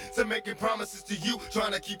back to making promises to you,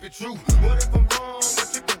 trying to keep it true. What if I'm wrong?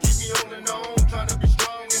 But you can keep me on and on, trying to be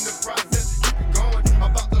strong in the process, keep it going.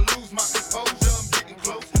 I'm about to lose my composure, I'm getting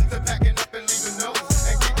close to packing up and leaving notes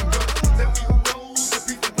and getting go. Tell me who knows a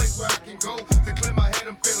peaceful place where I can go to clear my head,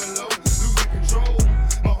 I'm feeling low, losing control.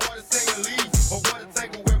 My heart is saying leave, or what a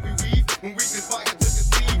tangle where we weave when we can fight.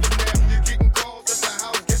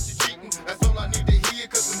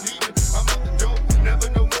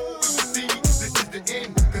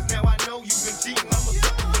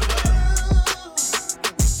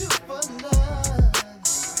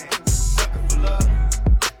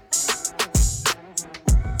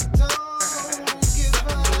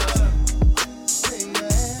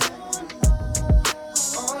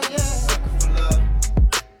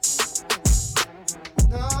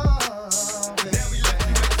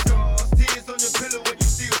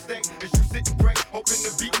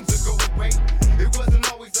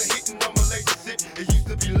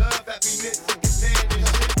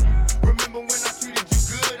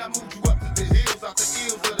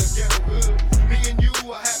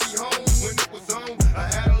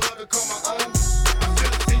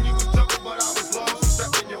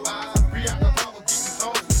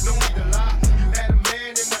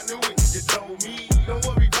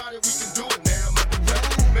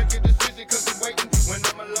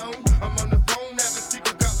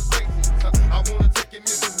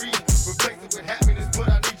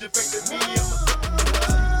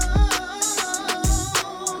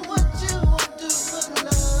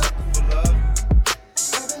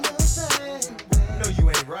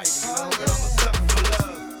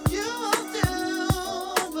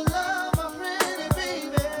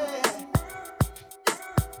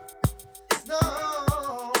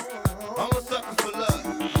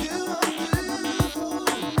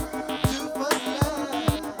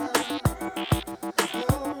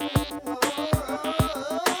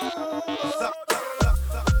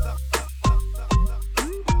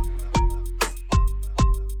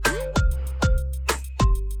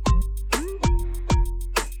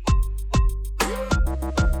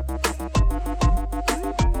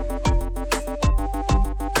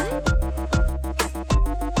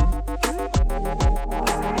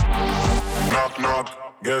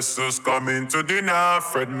 Guess who's coming to dinner?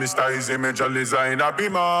 Fred Mr. Easy, major designer, be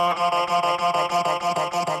man.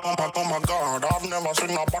 Oh my God, I've never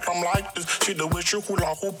seen a bottom like this. See the way she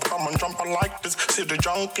hula hoop, come and jump like this. See the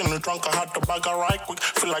junk in the trunk, I had to bag her right quick.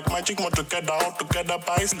 Feel like magic, more together, all together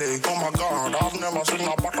by slay. Oh my God, I've never seen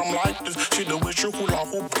a bottom like this. See the way she hula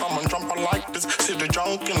hoop, come and jump like this. See the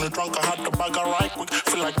junk in the trunk, I had to bag her right quick.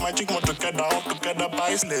 Feel like magic, more together, all together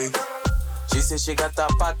by slay. She said she got a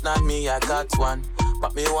partner, me I got one.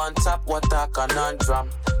 But me want tap water conundrum.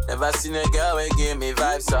 Never seen a girl who give me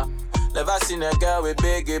vibes up. Never seen a girl with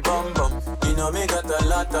biggie bum bum. You know me got a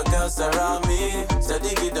lot of girls around me.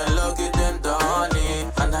 Steady give them love, give them the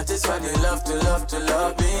honey. And that is why they love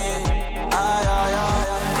me.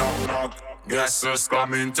 Knock, knock. Guess who's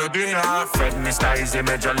coming to dinner? Fred, Mr. Easy,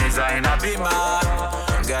 Major Liza in a beamer.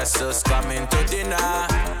 Guess who's coming to dinner?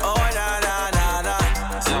 Oh, na, na, na, na.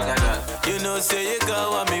 You know, say you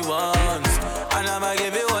got what me want. And I'ma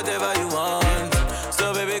give you whatever you want.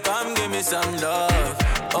 So, baby, come give me some love.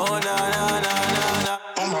 Oh, na, na, na, na, na.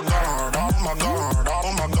 Oh my God, oh my God,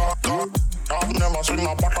 oh my God, God. I've never seen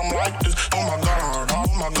a bottom like this. Oh my God, oh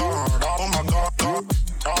my God, oh my God, God.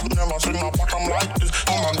 I've never seen a bottom like this.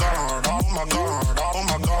 Oh my God, oh my God, oh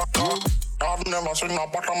my God, God. I've never seen a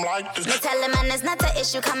bottom like this. Me tell the man it's not an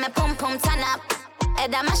issue, come and pum pum turn up.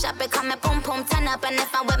 Head on my shop, it come and pum pum turn up. And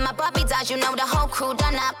if I'm with my Bobby dolls, you know the whole crew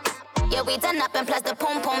done up. Yeah, we done up and plus the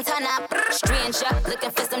pum pum turn up. Stranger,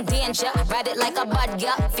 looking for some danger. Ride it like a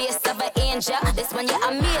budger, face of an angel. This one, yeah,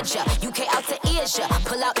 I'm major. UK out to Asia.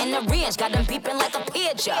 Pull out in the range, got them beeping like a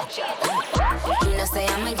pager. You know, say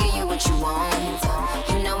I'ma give you what you want.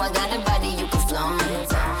 You know I got a body you can flaunt.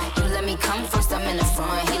 You let me come first, I'm in the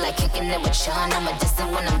front. He like kicking it with Sean, I'ma diss it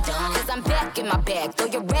when I'm done. Cause I'm back in my bag, throw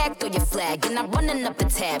your rag, throw your flag. And I'm running up the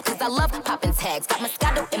tab, cause I love popping tags. Got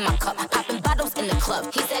Moscato in my cup, popping bottles in the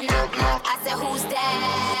club. He said no. I said, who's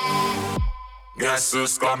that? Guess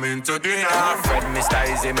who's coming to dinner? Fred,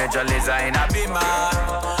 Mr. Easy, Major Liza in a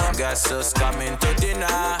beamer. Guess who's coming to dinner?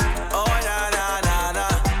 Oh, na, na, na, na.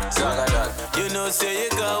 You know, say you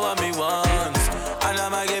got what me want. And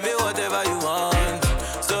I'ma give you whatever you want.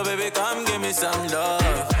 So, baby, come give me some love.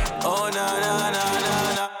 Oh, na, na, na,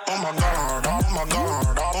 na, na. Oh my God, oh my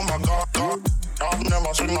God, oh my God, God. I've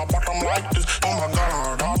never seen a bottom like this. Oh my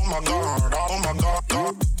God, oh my God, oh my God,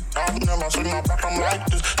 God. I've never seen a bottom like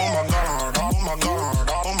this. Oh my God, oh my God,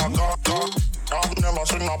 oh my God, God. I've never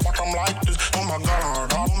seen a bottom like this. Oh my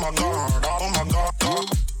God, oh my God, oh my God, God.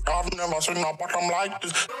 I've never seen a bottom like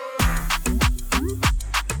this.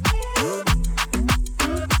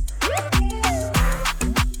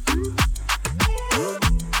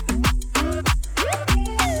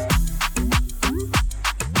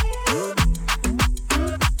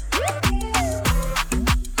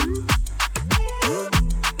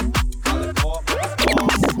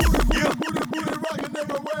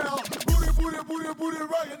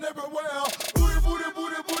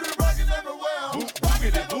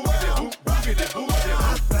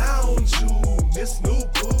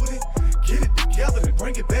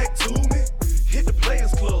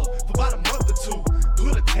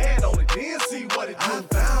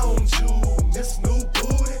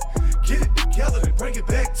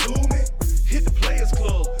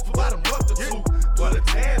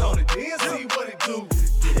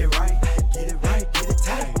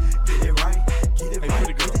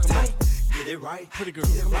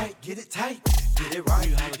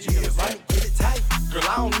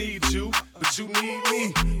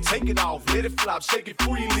 Shake it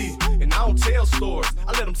freely, and I don't tell stories,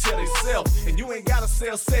 I let them tell themselves. And you ain't gotta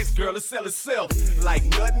sell sex, girl, it sell itself like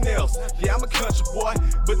nothing else. Yeah, I'm a country boy,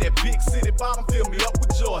 but that big city bottom fill me up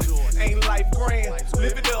with joy. Ain't life grand,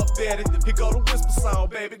 live it up, daddy. Here go the whisper song,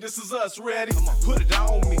 baby, this is us, ready? Put it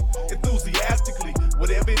on me, enthusiastically.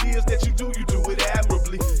 Whatever it is that you do it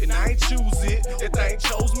admirably. And I ain't choose it, that thing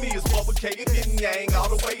chose me. It's Bubba K and Yin Yang all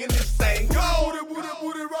the way in this thing. Go!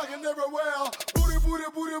 Booty, rockin' everywhere.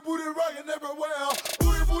 Booty, rockin' everywhere.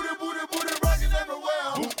 Booty, rockin'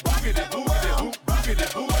 everywhere.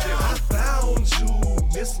 Booty. I found you,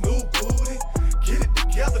 Miss New Booty. Get it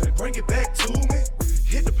together and bring it back to me.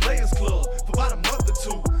 Hit the Players Club for about a month or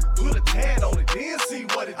two. Put a tan on it, then see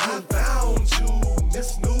what it do. I found you,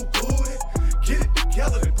 Miss New Booty. Get it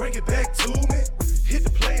together and bring it back to me. Hit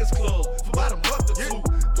the Players Club for about a month or two.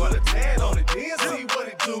 Put a tan on it, then see what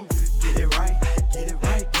it do. Get it right, get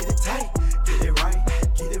it tight. Get it right,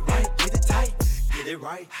 get it tight. Get it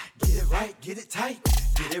right, get it tight.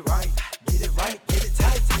 Get it right, get it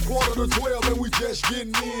tight. 11:45 and we just getting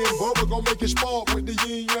in. Bubba gon' make it spark with the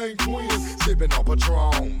Yin Yang twins. Sipping on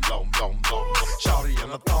Patron, blom, blom, blom. Shawty in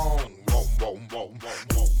a thong, whoa, whoa, whoa,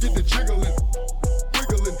 whoa. Get the jiggling,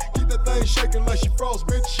 wiggling. Keep that thing shaking like she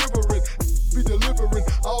frostbit shivering. Be delivering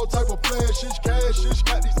all type of flashes, cashes.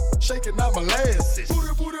 Got these shaking out molasses.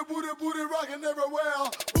 Booty, rockin' everywhere.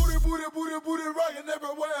 Booty, rockin'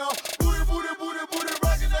 everywhere. Booty,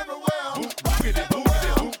 rockin' everywhere.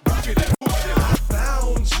 I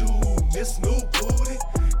found you, Miss New Booty.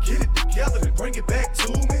 Get it together and bring it back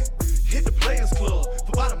to me. Hit the Players Club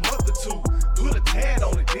for about a month or two. Put a tan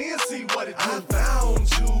on it, then see what it do. I found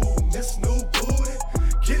you, Miss New Booty.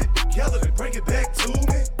 Get it together and bring it back to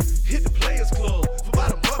me. Hit the Players Club for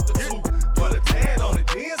about a month or two.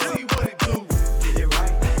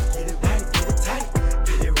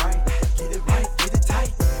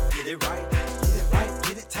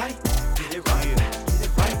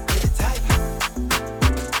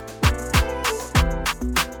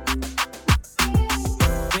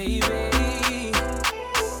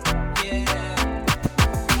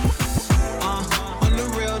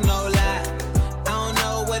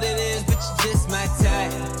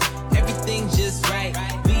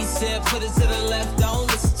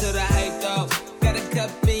 cup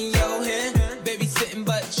in your hand. Baby sitting,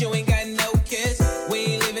 but you ain't got no kiss. We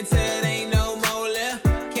ain't leaving till it ain't no more left.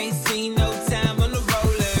 Can't see no time on the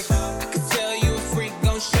roller. I can tell you a freak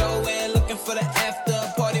gon' show it. Looking for the after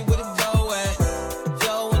party with a dough at.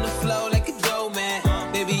 Dough on the flow like a dough man.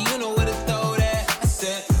 Baby, you know where to throw that. I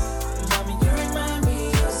said, mommy, you remind me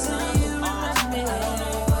of something. You remind me. I don't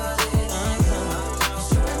know what it is.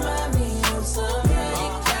 You remind me of something. You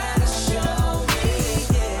gotta show me.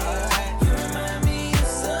 Yeah. You remind me of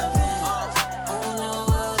something. I don't know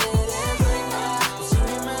what it is right now. You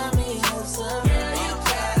remind me of something. You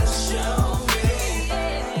gotta show me.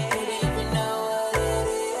 You don't even know what it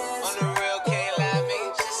is. On the real, can't lie, me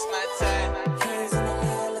just my type. Hands in the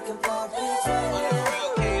air, looking for a picture. On the real,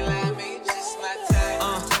 can't lie, me just my type.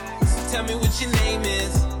 So tell me what your name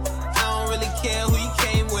is. I don't really care who you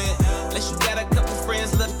came with. Unless you got a couple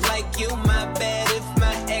friends look like you. My bad if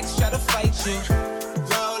my ex try to fight you.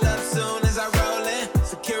 Roll up soon as I roll in.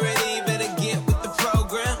 Security better get with the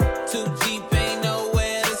program. Too deep, ain't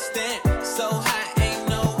nowhere to stand. So high, ain't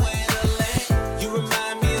nowhere to land. You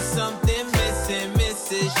remind me of something missing,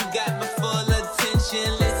 misses. You got my full attention.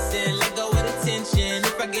 Listen, let go of the tension.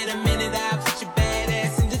 If I get a minute, I'll put your bad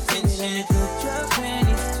ass in detention. Put your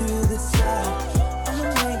panties to the side. I'ma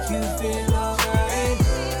make you feel alright.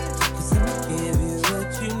 'Cause I'ma give you what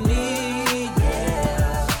you need,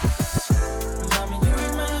 yeah. Mommy, you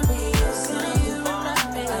remind me of something. You remind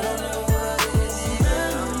me. I don't know what it is. You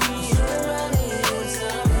remind me of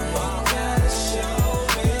something. You gotta show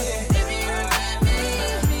me. Baby, you remind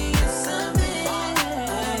me of something. I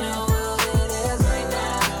don't know what it is right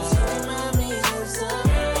now. You remind me of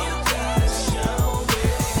something. You gotta show me.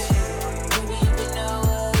 Baby, you know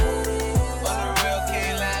what it is. On the real,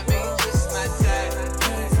 can't lie, me just my type.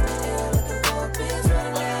 Hands in the air, looking for a picture.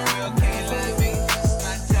 On the real, can't lie, me just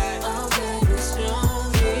my type. Oh, baby, show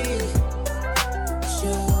me.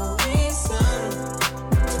 Show me something.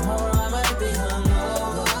 Tomorrow I might be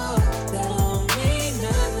hungover. That don't mean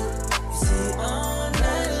nothing. You see, all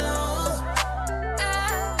night long,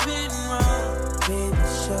 I've been wrong. Baby,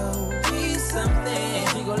 show me something. And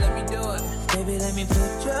she gon' let me do it. Baby, let me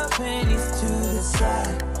put your panties to the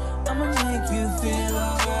side. I'ma make you feel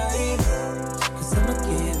alright. 'Cause I'ma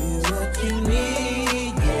give you what you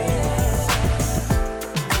need, yeah.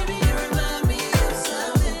 Baby, you remind me of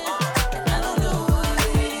something. And I don't know what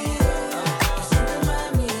it is. 'Cause you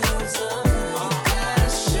remind me of something. You gotta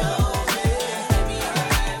show me. Baby, you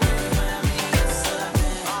remind me of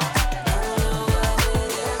something. I don't know what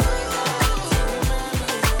it is right now. You remind me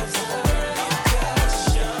of something. You gotta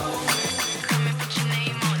show me. Come and put your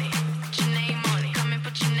name on it. Put your name on it. Come and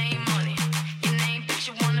put your name on it. Your name, but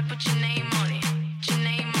you wanna put your name on it. Put your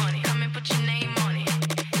name on it. Come and put your name on it.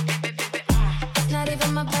 It's not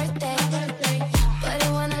even my birthday, but I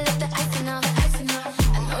wanna let the icing off.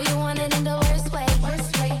 I know you want it in the worst way.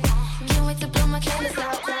 Can't wait to blow my candles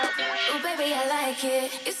out. Ooh, baby, I like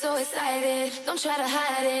it. You're so excited. Don't try to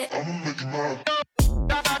hide it. I'ma make you mad.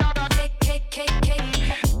 Cake.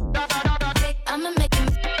 I'ma make you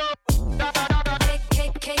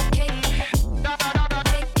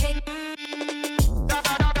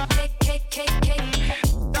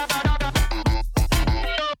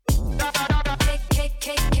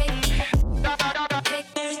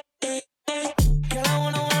Girl, I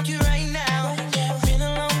wanna want you right now. Been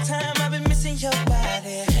a long time, I've been missing your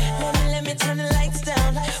body. Let me turn the lights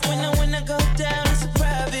down. When I go down, it's a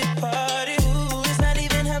private party. Ooh, it's not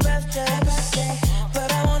even her birthday.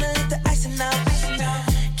 But I wanna let the icing out.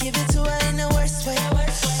 Give it to her in the worst way.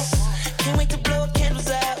 Can't wait to blow candles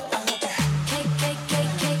out.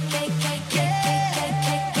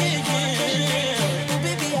 Ooh,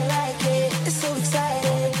 baby, I like it. It's so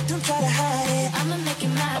exciting. Don't try to hide it. I'ma make it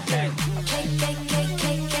my turn.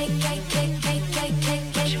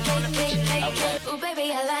 Ooh,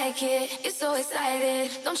 baby, I like it. You're so excited.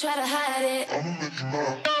 Don't try to hide it. I'ma make you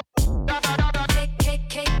mad.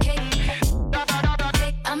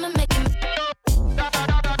 I'ma make it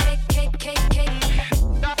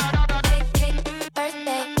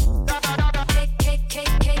birthday.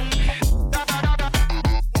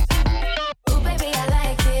 Ooh, baby, I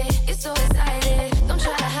like it. You're so excited. Don't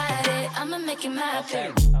try to hide it. I'ma make it my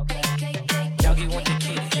turn. Doggy want the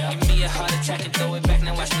kitty. Give me a heart attack and throw it back.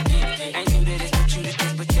 Now watch me get it. Ain't knew that it's what you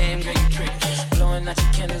this, but damn girl you pretty. Blowing out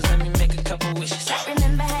your candles, let me make a couple wishes.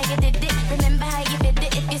 Remember how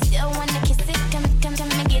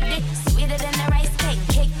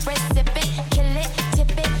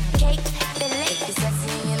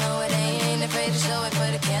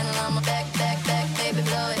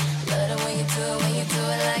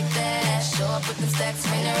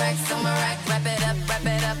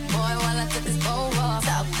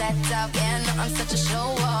hats off. Yeah, I know I'm such a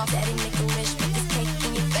show off. Daddy, make a wish, put this cake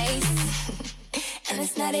in your face. And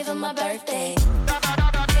it's not even my birthday.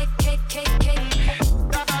 Cake, cake, cake, cake.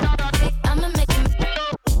 Cake, I'ma make it.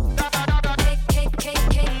 Cake, cake, cake,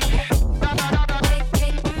 cake. Cake,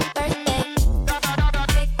 cake, birthday.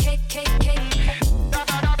 Cake, cake, cake, cake.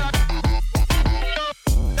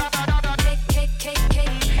 Cake, cake, cake,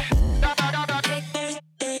 cake.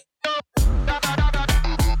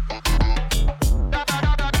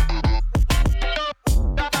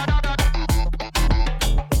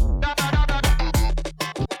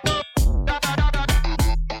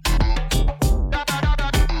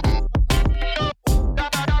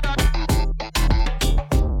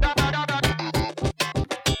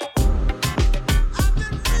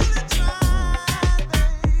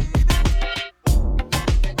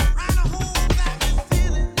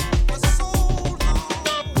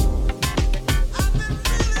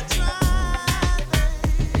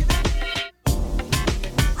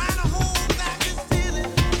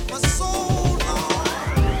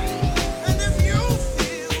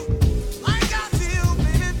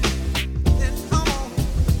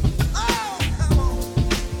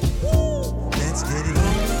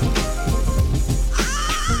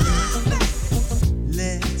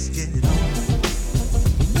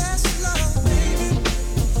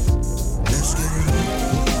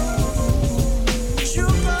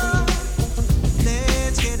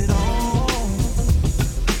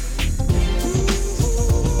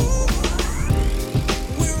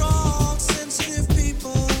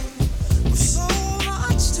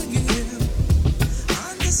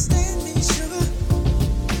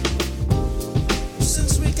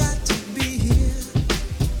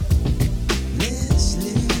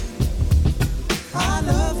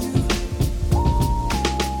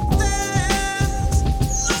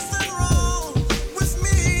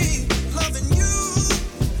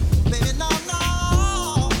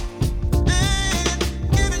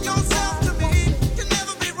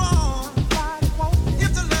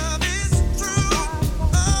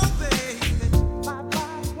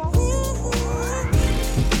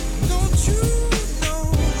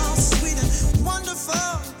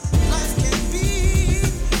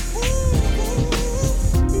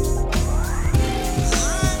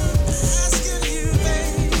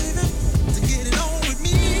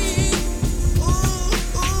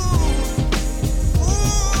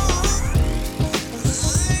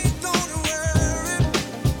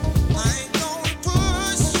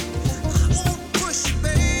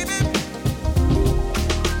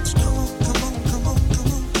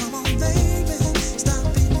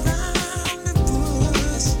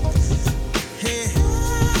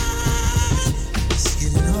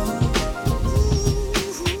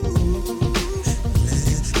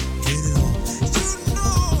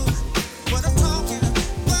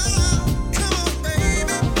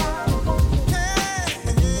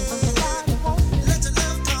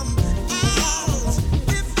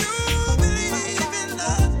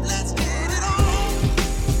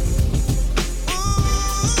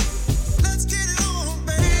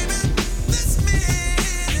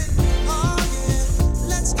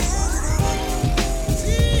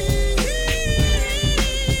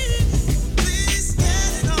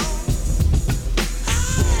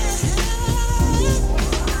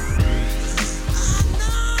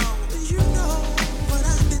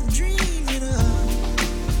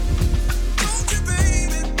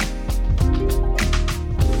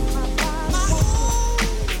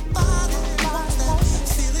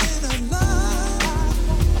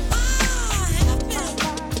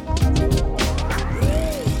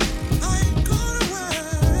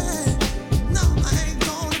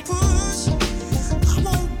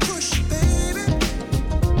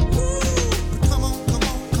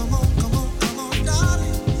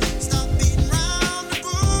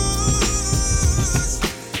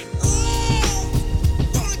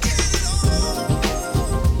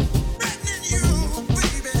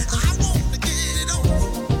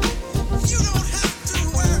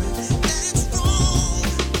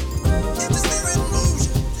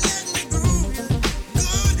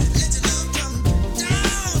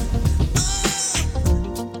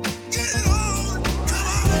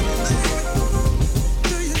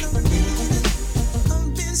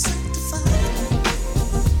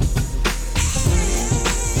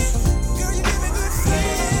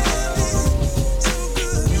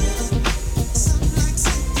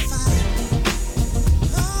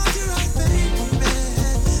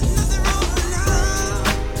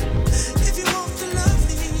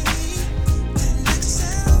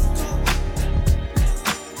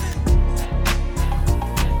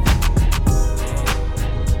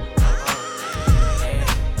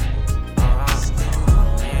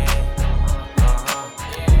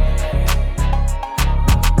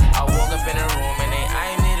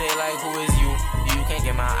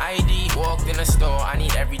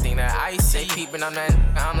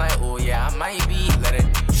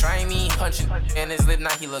 punching in his lip, now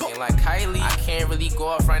he looking like Kylie. I can't really go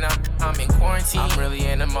off right now, I'm in quarantine. I'm really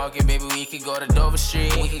in the market, baby, we could go to Dover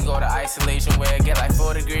Street. We could go to isolation where it get like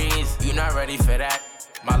 4 degrees. You not ready for that.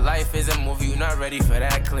 My life is a movie, you not ready for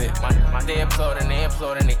that clip. They applaud and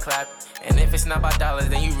they clap. And if it's not about dollars,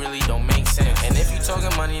 then you really don't make sense. And if you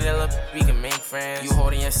talking money, then look, we can make friends. You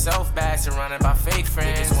holding yourself back, surrounded by fake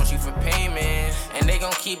friends. They just want you for payment. And they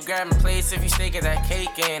gon' keep grabbing plates if you stay get that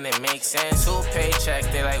cake in. It makes sense. 2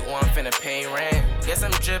 paychecks, they like, one finna pay rent. Get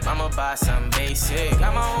some drip, I'ma buy something basic.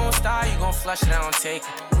 Got my own style, you gon' flush it, I don't take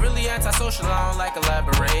it. Really antisocial, I don't like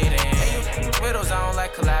elaborating. Widows, I don't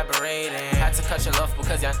like collaborating. Had to cut you off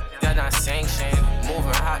because y'all not sanctioned.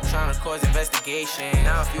 Moving hot, trying to cause investigation.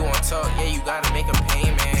 Now if you want talk, yeah, you gotta make a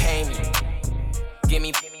payment. Pay me. Give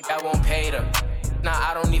me, I won't pay them. Nah,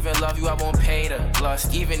 I don't even love you, I won't pay the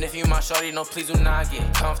lust. Even if you my shorty, no, please do not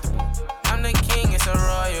get comfortable. I'm the king, it's a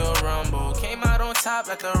Royal Rumble. Came out on top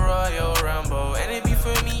like the Royal Rumble. And it be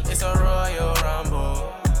for me, it's a Royal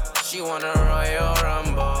Rumble. She want a Royal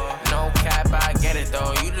Rumble. No cap, I get it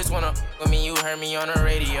though. You just wanna with me, you heard me on the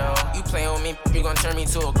radio. You play with me, you gon' turn me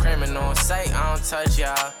to a criminal. Sight, I don't touch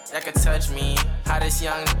y'all, that could touch me. Hottest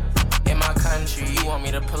young in my country. You want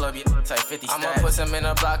me to pull up your type 50 stats. I'ma put some in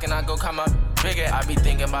a block and I go come up bigger. I be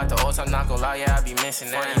thinking about the old time, not gon' lie, yeah, I be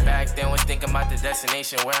missing that. Funny back then was thinking about the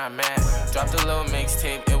destination where I'm at. Dropped a little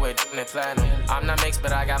mixtape, it went in platinum. I'm not mixed,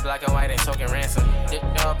 but I got black and white, ain't talking ransom. Dip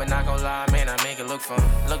up, but not gon' lie, man, I make it look fun.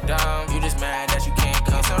 Look dumb, you just mad that you can't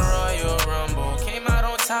come. It's a Royal Rumble, came out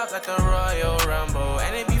on top like the Royal Rumble.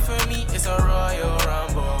 And it be for me, it's a Royal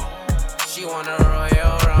Rumble. She want a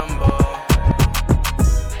Royal Rumble.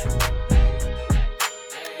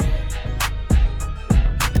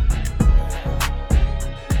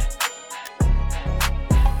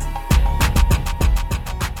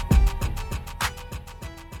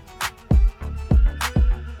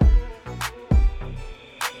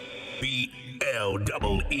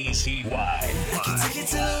 BLEECY. I can take it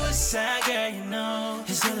to the west side, girl, you know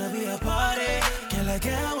it's gonna be a party. Girl, I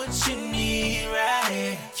got what you need right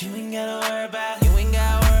here. You ain't gotta worry about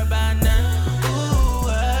nothing. Ooh,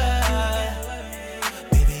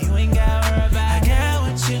 baby, you ain't gotta worry about. I got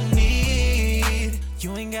what you need.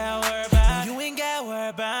 You ain't gotta worry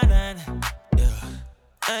about nothing. Yeah.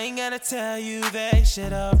 I ain't gotta tell you that you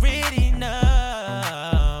should already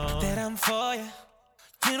know that I'm for you.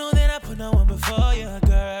 You know that I put no one before you,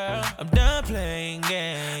 girl. I'm done playing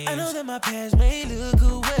games. I know that my past may look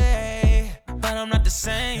away, but I'm not the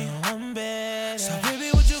same. No, I'm better. So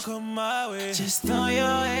baby, would you come my way? Just throw your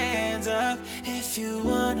hands up if you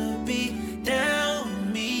wanna be down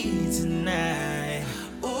with me tonight.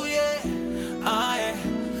 Ooh yeah, oh yeah.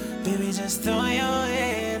 Baby, just throw your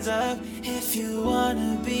hands up if you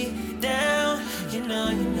wanna be down. You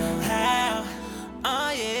know how.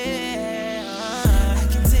 Oh yeah.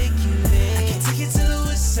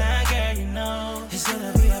 Side, girl, you know it's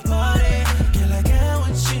gonna be a party. Girl, I got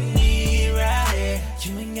what you need right here.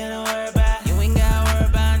 You ain't gotta worry about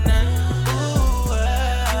nothing. Ooh,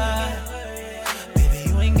 baby,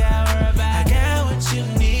 you ain't gotta worry about. I got what you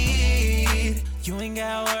need. You ain't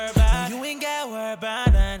gotta worry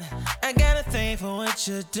about nothing. I got a thing for what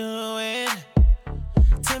you're doing.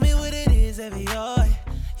 Tell me what it is every hour.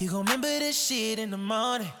 You gon' remember this shit in the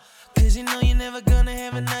morning. Cause you know you're never gonna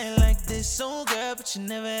have a night like this. Oh girl, but you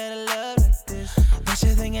never had a love like this. But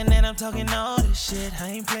you're thinking that I'm talking all this shit. I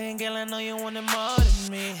ain't playing, girl, I know you want it more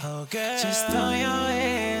than me. Oh girl, just throw your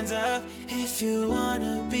hands up if you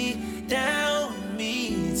wanna be down with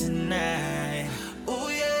me tonight. Oh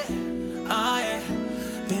yeah, oh yeah.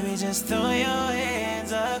 Baby, just throw your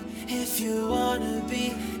hands up if you wanna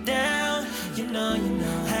be down. You know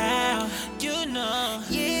how. You know,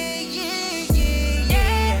 yeah.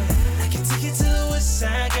 Take it to the west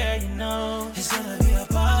side, girl, you know it's gonna be a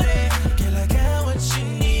party. Girl, I got what you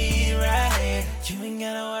need right here. You ain't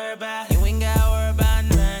gotta worry about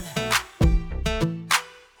nothing.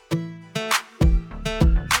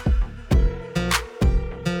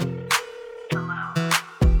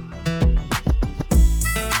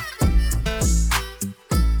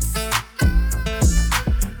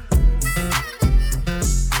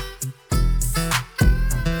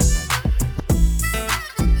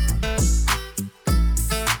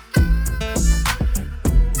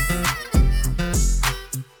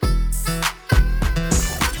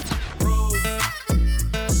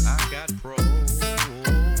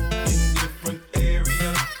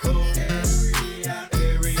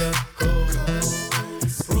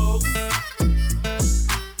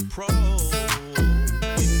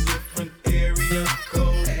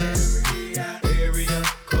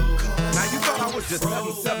 Just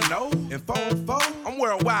 770 and 404. I'm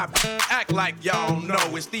worldwide, like y'all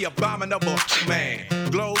know. It's the abominable man.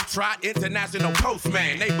 Globetrot International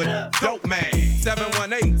Postman. Neighbor dope man.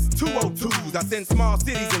 718s, 202s. I send small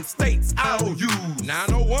cities and states I'll use.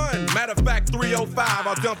 901, matter of fact 305.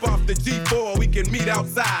 I'll jump off the G4, we can meet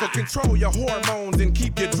outside. So control your hormones and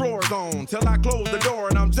keep your drawers on. Till I close the door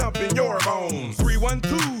and I'm jumping your bones.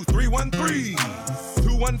 312, 313.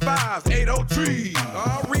 215, 803.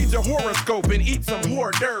 I'll read your horoscope and eat some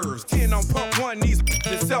hors d'oeuvres. 10 on pump 1, these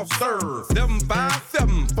is self-serve.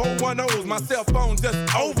 757, 410's, my cell phone just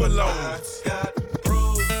overloads.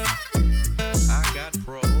 I got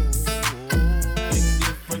pros. In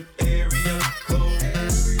different area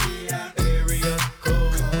codes. Area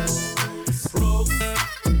codes.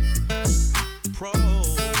 Pro.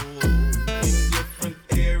 In different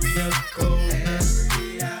area codes.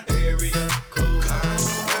 Area codes.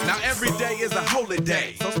 Now every day is a holy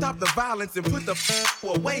day, so stop the violence and put the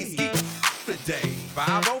away. Today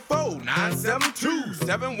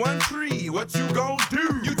 504-972-713. What you gon'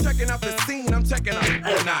 do? You checking out the scene, I'm checking out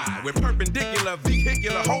the night. We're perpendicular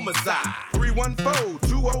vehicular homicide.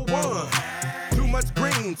 314-201. Too much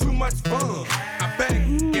green, too much fun. I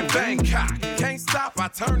bang in Bangkok. Can't stop, I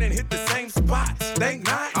turn and hit the same spot. Think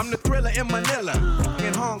not, I'm the thriller in Manila.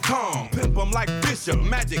 In Hong Kong, pimp 'em like Bishop,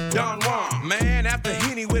 Magic, Don Juan. Man, after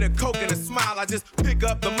Henny with a Coke and a smile, I just pick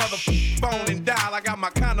up the motherfucking phone and dial. I got my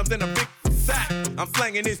condoms in a big sack. I'm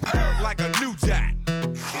slanging this like a new jack.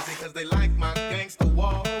 Is it cause they like my gangster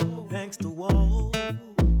wall? Gangster wall.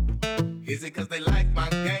 Is it cause they like my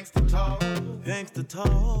gangster talk? Gangster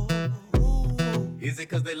talk. Is it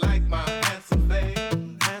cause they like my handsome face?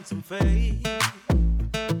 Handsome face.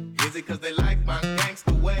 Is it cause they like my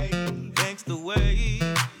gangster way? Gangster way.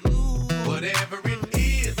 Whatever it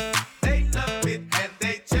is, they love it and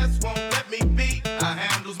they just won't let me be. I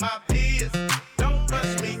handles my peers. Don't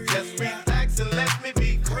rush me, just relax and let me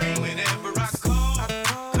be free. Whenever I call,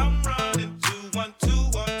 come running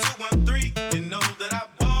 212 or 213. You know that I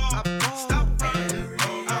ball. Stop running,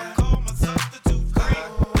 I'll call my substitute free.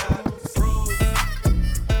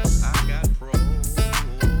 I got pros.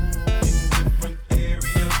 In different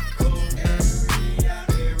area codes.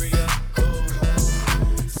 Area codes.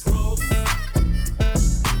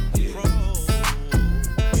 Pro.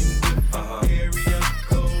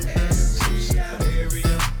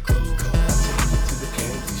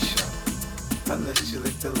 I let you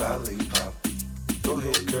lick the lollipop. Go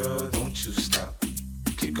ahead, girl, don't you stop.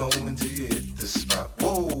 Keep going till you hit the spot.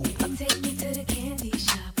 Whoa. I'll take you to the candy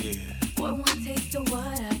shop. Yeah. Boy, one taste of what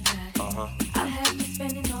I got. I'll have you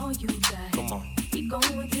spending all you got. Come on. Keep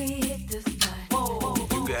going till you hit the spot. Whoa.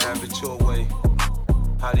 You can have it your way.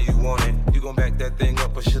 How do you want it? You gon' back that thing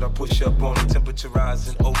up or should I push up on it? Temperature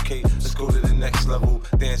rising, okay, let's go to the next level.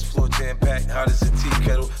 Dance floor jam packed, hot as a tea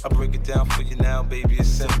kettle. I break it down for you now, baby, it's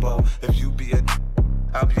simple. If you be a,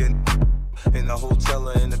 I'll be a. In the hotel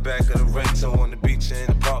or in the back of the rental, on the beach or in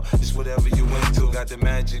the park, it's whatever you into. Got the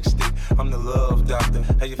magic stick, I'm the love doctor.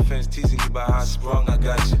 Have your friends teasing you about how I sprung, I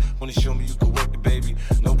got you. Wanna show me you can work it, baby?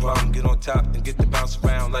 No problem, get on top and get to bounce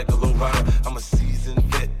around like a low rider. I'm a seasoned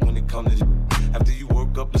vet when it comes to the. After you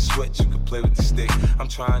work up the sweat, you can play with the stick. I'm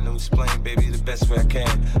trying to explain, baby, the best way I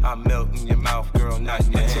can. I melt in your mouth, girl, not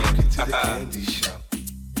in your hand. I take you to the candy shop.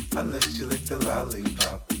 I let you lick the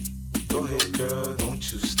lollipop. Go ahead, girl,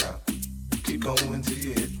 don't you stop. Keep going till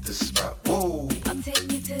you hit the spot. Whoa. I'll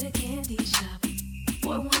take you to the candy shop.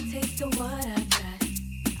 Boy, one taste of what I got.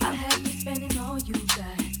 I'll have you spending all you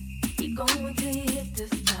got. Keep going till you hit the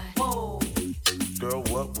spot. Whoa. Girl,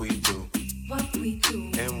 what we do What we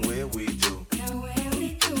do. and where we do. Now where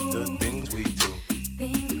we do. The things we do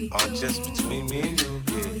Things we are do. just between me and you.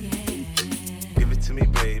 Oh, yeah. Give it to me,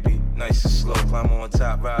 baby, nice and slow. Climb on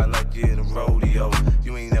top, ride like you're in a rodeo.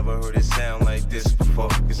 You ain't never heard it sound like this before.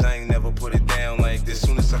 Cause I ain't never put it down like this.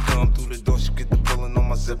 Soon as I come through the door, she get the pulling on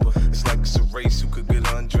my zipper. It's like it's a race, who could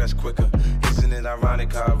get undressed quicker. Isn't it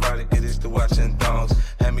ironic how erotic it is to watching thongs?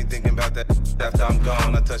 Had me thinking about that after I'm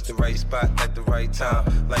gone. I touch the right spot at the right time.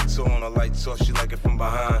 Lights on, a lights off, she like it from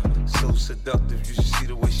behind. So seductive, you should see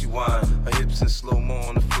the way she whine. Her hips in slow-mo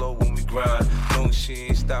on the floor when we grind. Long as she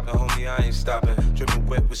ain't stopping, homie, I ain't stopping. Dripping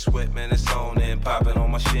wet with sweat, man, it's on and popping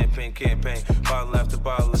on my champagne campaign. Bottle after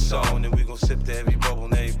bottle is on, and we gon' sip to every bubble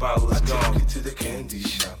and every bottle is I gone. take you to the candy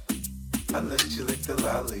shop. I let you lick the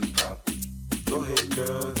lollipop. Go ahead,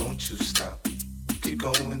 girl, don't you stop. Keep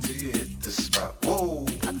going till you hit the spot. Whoa.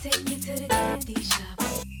 I'll take you to the candy shop.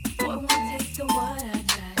 Boy, one taste of what I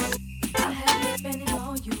got. I'll have you spending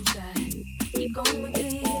all you got. Keep going till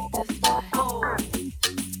you hit the spot. Oh.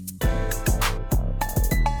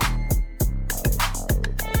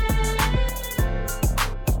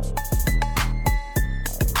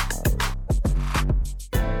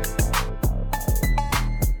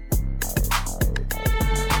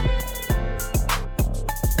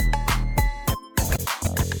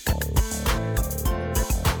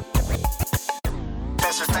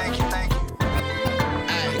 thank you.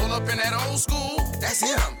 Ay, pull up in that old school, that's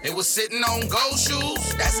him. It was sitting on gold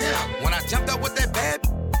shoes, that's him. When I jumped up with that bad,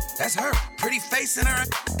 that's her. Pretty face and her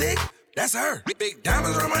thick, that's her. Big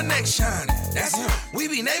diamonds around my neck shining, that's him. We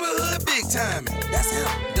be neighborhood big timing, that's him.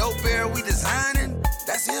 Dope bear we designing,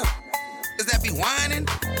 that's him. Does that be whining?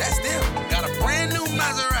 That's them. Got a brand new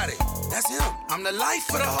Maserati, that's him. I'm the life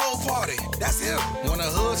for the whole party, that's him. When the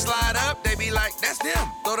hood slide up, they be like, that's them.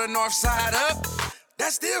 Throw the north side up,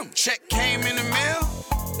 that's them. Check came in the mail,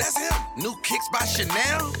 that's him. New kicks by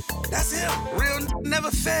Chanel, that's him. Real never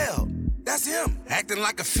failed, that's him. Acting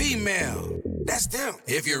like a female, that's them.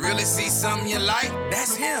 If you really see something you like,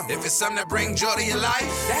 that's him. If it's something that bring joy to your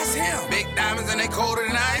life, that's him. Big diamonds and they colder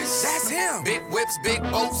than ice, that's him. Big whips, big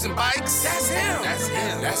boats and bikes, that's him. That's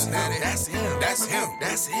him. That's him. That's him. That's him.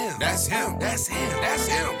 That's him. That's him. That's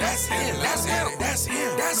him. That's him. That's him. That's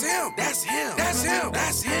him. That's him. That's him. That's him. That's him.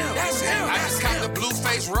 That's him. That's him. I just got the blue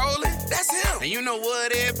face rolling, that's him. And you know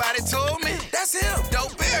what everybody told me? That's him.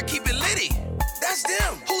 Dope bear, keep it litty, that's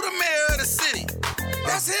them. Who the mayor of the city?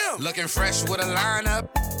 That's him. Looking fresh with a lineup,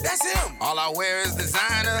 that's him. All I wear is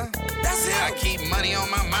designer, that's him. I keep money on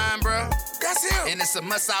my mind, bro, that's him. And it's a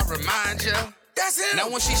must I remind ya, that's him. Now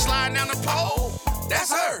when she slide down the pole,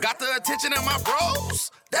 that's her. Got the attention of my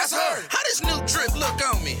bros, that's her. How this new drip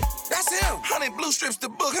look on me? That's him. Honey blue strips to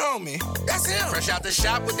book on me, that's him. Fresh out the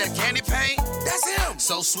shop with that candy paint, that's him.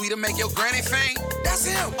 So sweet to make your granny faint, that's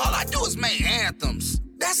him. All I do is make anthems,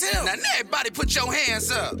 that's him. Now everybody put your hands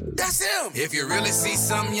up, that's him. If you really see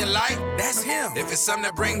something you like, that's him. If it's something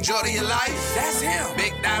that bring joy to your life, that's him.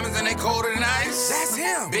 Big diamonds and they colder than ice, that's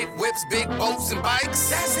him. Big whips, big boats and bikes,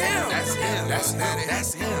 that's him. That's him. That's him.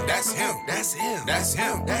 That's him. That's him. That's him. That's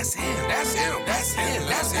him. That's him. That's him. That's him.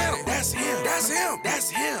 That's him. That's him. That's him.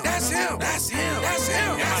 That's him. That's him. That's him. That's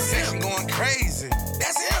him. And my section going crazy,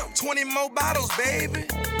 that's him. 20 more bottles, baby,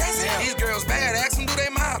 that's him. These girls bad, ask them do they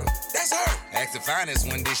model, that's her. Ask the finest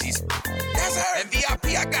one, did she that's her. At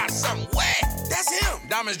VIP, I got something wet, that's him.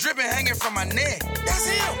 Diamonds dripping, hanging from my neck, that's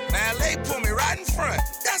him. Now LA pull me right in front,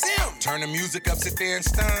 that's him. Turn the music up, sit there and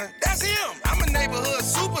stun, that's him. I'm a neighborhood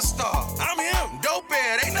superstar, I'm him. Dope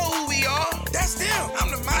bear, they know who we are, that's them.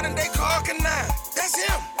 I'm the modern day Carl Kanai, that's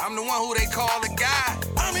him. I'm the one who they call the guy,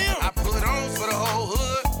 I'm him. I put on for the whole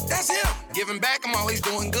hood, that's him. Giving back, I'm always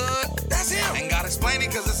doing good, that's him. Ain't gotta explain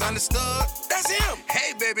it cause it's understood, that's him.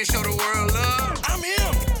 Hey baby, show the world love, I'm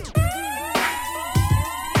him.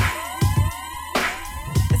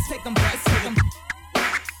 Let's take them back, take them.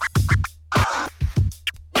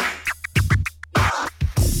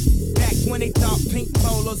 Back when they thought pink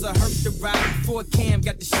polos would hurt the ride, before Cam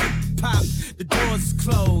got the shit pop, the doors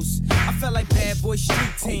closed. I felt like bad boy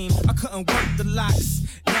street team, I couldn't work the locks.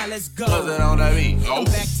 Now let's go. I'm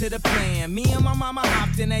back to the plan. Me and my mama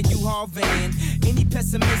hopped in that U-Haul van. Any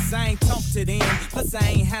pessimists, I ain't talk to them. Plus I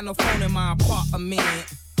ain't had no phone in my apartment.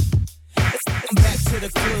 I'm back to the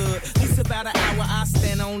club. At least about an hour I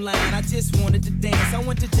stand online. I just wanted to dance. I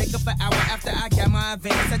went to Jacob an hour after I got my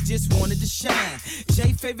advance. I just wanted to shine.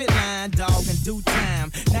 Jay favorite line, dog, in due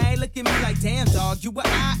time. Now they look at me like, damn, dog, you what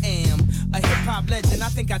I am. A hip-hop legend. I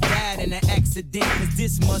think I died in an accident, cause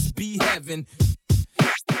this must be heaven.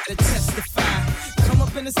 To testify, come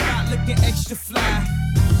up in the spot looking extra fly.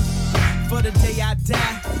 For the day I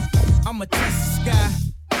die, I'ma test the sky.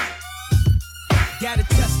 Gotta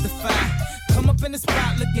testify, come up in the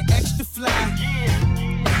spot looking extra fly.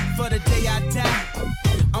 For the day I die,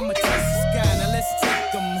 I'ma test the sky. Now let's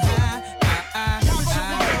take them high.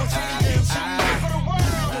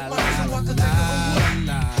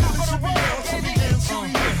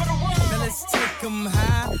 Now let's take them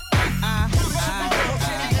high.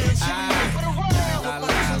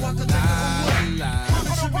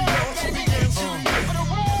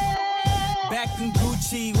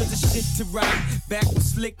 With the shit to rock, back with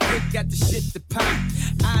Slick Rick, got the shit to pop.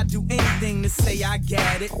 I do anything to say I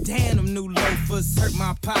got it. Damn, them new loafers hurt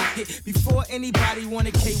my pocket. Before anybody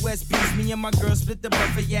wanted K-West beats, me and my girl split the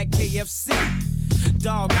buffet at KFC.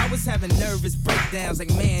 Dog, I was having nervous breakdowns.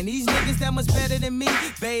 Like, man, these niggas that much better than me.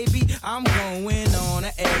 Baby, I'm going on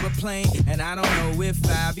an aeroplane, and I don't know if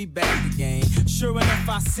I'll be back again. Sure enough,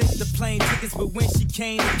 I sent the plane tickets, but when she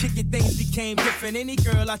came to kick it, things became different. Any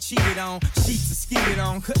girl I cheated on, sheets to skeeted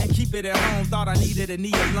on. Couldn't keep it at home, thought I needed a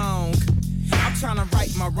knee along. I'm trying to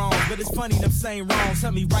right my wrongs, but it's funny them same wrongs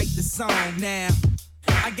help me write the song now.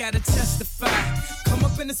 I gotta testify, come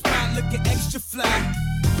up in the spot looking extra fly.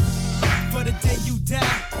 For the day you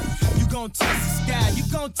die, you gon' touch the sky. You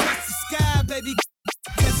gon' touch the sky, baby.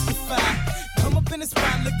 Testify. Come up in the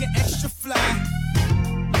spot looking extra fly.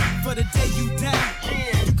 For the day you die,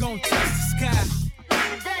 you gon' touch the sky.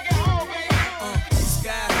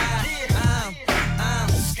 Sky.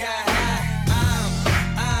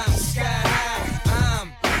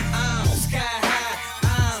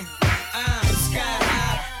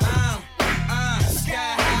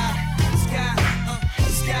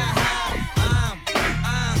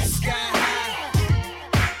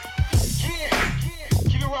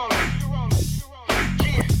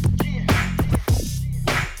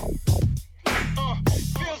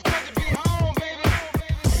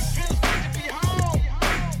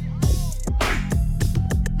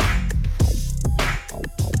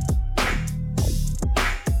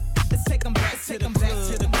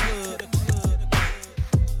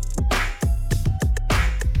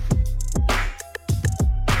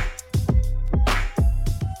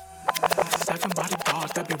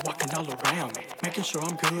 that be walking all around me, making sure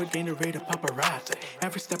I'm good, getting rid of paparazzi.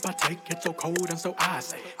 Every step I take gets so cold and so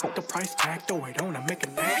icy. Put the price tag, throw it on, and make a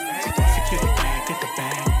name. Secure the bag, get the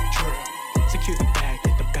bag, drill. Secure the bag,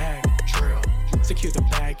 get the bag, drill. Secure the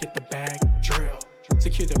bag, get the bag, drill.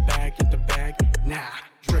 Secure the bag, get the bag, nah.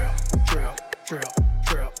 Drill, drill, drill,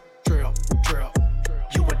 drill, drill, drill.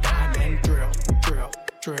 You a diamond, drill, drill,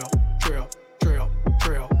 drill, drill, drill,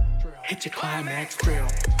 drill. Hit your climax, drill,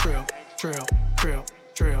 drill, drill, drill,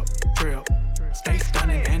 drill, drill. Stay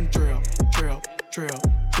stunning and drill, drill, drill,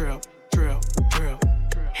 drill, drill, drill.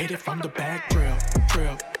 Hit it from the back, drill,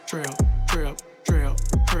 drill, drill, drill, drill,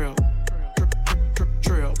 drill,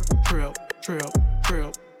 drill, drill, drill,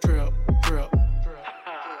 drill, drill, drill.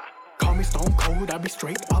 Call me Stone Cold, I be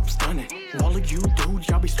straight up stunning. All of you dudes,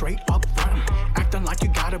 y'all be straight up frontin'. Acting like you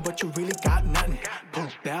got it, but you really got nothing. Boom,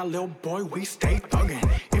 that little boy, we stay thuggin'.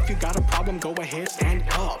 If you got a problem, go ahead, stand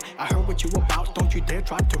up. I heard what you about, don't you dare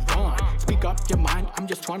try to run. Speak up your mind, I'm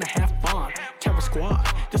just trying to have fun. Terror Squad,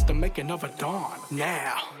 just the making of a dawn.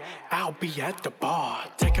 Now, I'll be at the bar.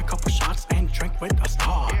 Take a couple shots and drink with a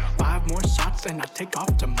star. 5 more shots and I take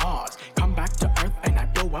off to Mars. Come back to Earth and I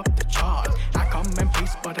blow up the charts. I come in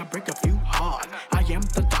peace, but I break a few hearts. I am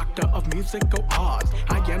the doctor of musical arts.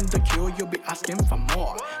 I am the cure, you'll be asking for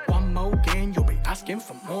more. One more game, you'll be asking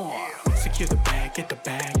for more. Secure the bag, get the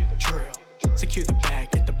bag, drill. Secure the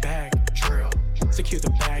bag, get the bag, drill. Secure the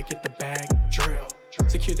bag, get the bag, drill.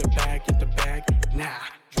 Secure the bag, get the bag, nah.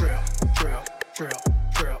 Drill, drill, drill,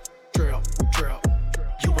 drill, drill, drill.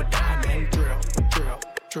 You a diamond, drill, drill,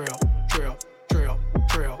 drill, drill, drill,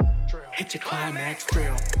 drill. Hit your climax,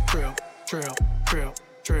 drill, drill, drill, drill,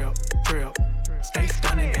 drill, drill. Stay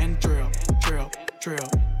stunning and drill, drill, drill,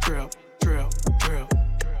 drill, drill, drill.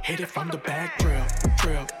 Hit it from the back, drill,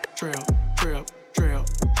 drill, drill, drill, drill,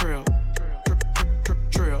 drill,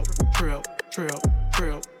 drill, drill, drill,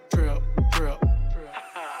 drill, drill, drill.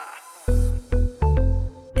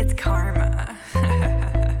 It's Karma.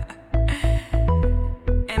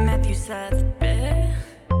 And Matthew says,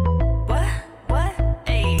 what?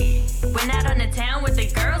 Ayy. Went out on the town with the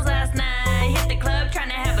girls last night. Hit the club trying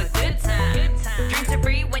to have a good time. Drinks are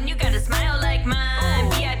free when you got a smile like mine.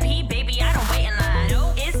 VIP, baby, I don't wait in line.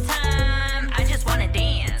 It's time, I just wanna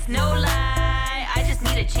dance. No lie, I just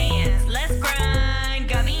need a chance. Let's grind,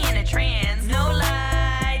 got me in a trance. No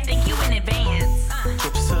lie, thank you in advance.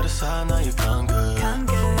 Trips to the side, now you come good.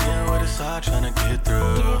 Yeah, with the side, tryna get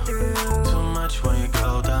through. Too much when you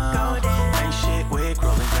go down. Ain't shit, wig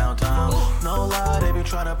rolling downtown. No lie, they be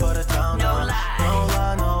tryna put it down. No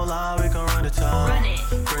lie, we gon' run the town.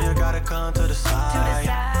 Girl, you gotta come to the side.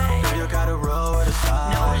 Girl, you gotta roll with the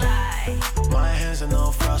side. No lie. My hands are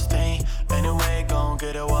no frosting. Anyway, gon'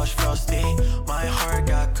 get it washed frosty. My heart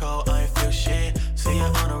got cold, I ain't feel shit. See you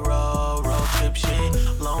on the road trip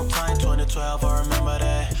shit. Long time, 2012, I remember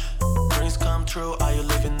that. Dreams come true, are you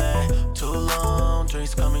living there? Too long,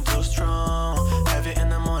 dreams coming too strong. Heavy in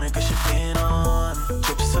the morning, cause you been on.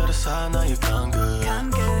 Trips to the side, now you come good.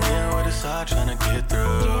 Yeah, with the side, tryna get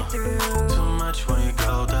through. Too much when you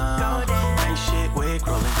go down. Ain't shit, wig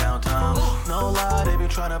rolling downtown. No lie, they be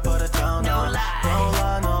tryna put it down. No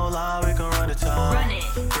lie, we gon' run the town.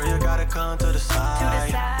 Girl, you gotta come to the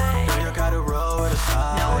side. Girl, you gotta roll with the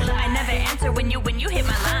side. No lie, I never answer when you hit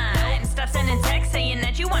my line. Stop sending texts saying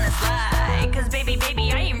that you wanna slide. Cause baby,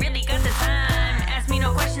 I ain't really got the time. Ask me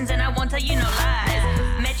no questions and I won't tell you no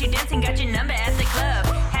lies. Met you dancing, got your number at the club.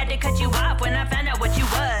 Had to cut you off when I found out what you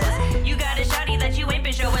was. You got a shawty that you ain't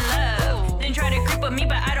been showing love. Then try to creep with me,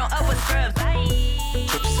 but I don't up with scrubs.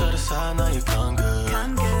 Trips to the side, now you come good.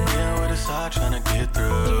 Yeah, with the side, tryna get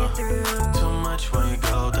through. Too much when you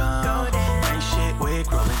go down. Ain't shit,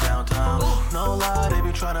 wig rolling downtown. No lie, they be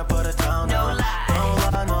tryna put it down. No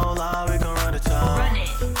lie, we gon' run the town.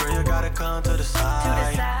 Girl, you gotta come to the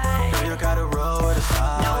side. Girl, you gotta roll with the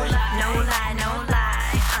side. No lie,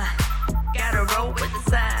 gotta roll with the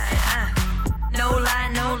side. No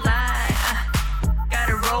lie,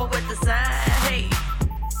 gotta roll with the side. Hey,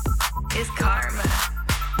 it's Karma.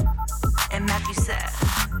 And Matthew said,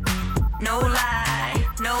 no lie.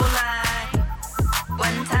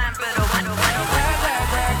 One time for the one.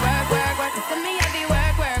 Work. You see me heavy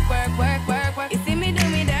work. You see me do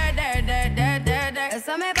me dirt.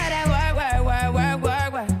 So me better work.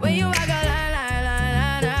 When you walk a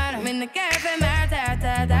line. I'm in the cafe,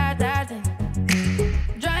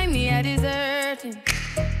 drive me a deserting.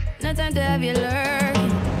 No time to have you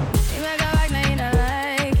lurking. You make a like, now you don't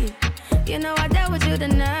like it. You know I dealt with you the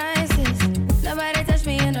nicest. Nobody touched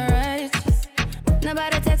me in the righteous.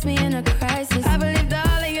 Nobody text me in a crisis. I believed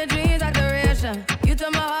all of your dreams are duration. You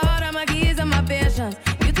took my heart, all my keys, and my patience.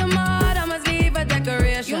 You took my heart, I must leave a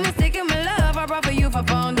decoration.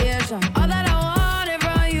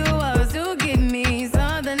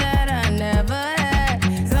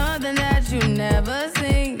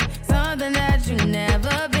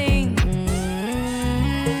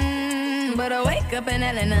 up and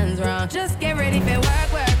Ellen, nothing's wrong. Just get ready for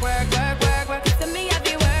work, work, work, work, work, work. To me, I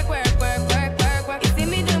be work, work, work, work, work, work. You see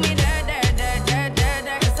me do me dirt, dirt, dirt, dirt, dirt,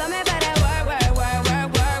 dirt. So me better work, work, work,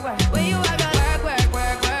 work, work, work. When you walk on work, work,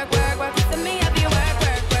 work, work, work, work. To me, I be work,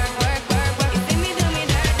 work, work, work, work, work. You see me do me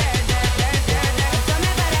dirt, dirt, dirt, dirt, dirt, dirt. So me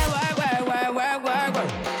better work, work, work, work, work, work.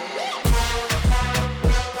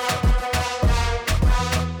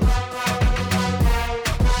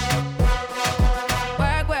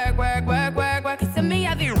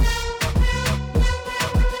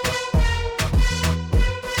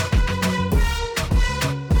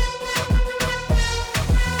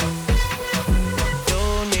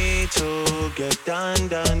 Done,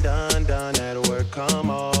 done, done, done, at work, come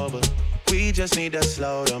over. We just need to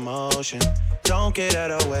slow the motion. Don't get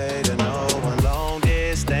out of the way to no one. Long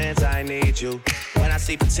distance, I need you. When I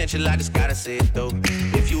see potential, I just gotta see it through.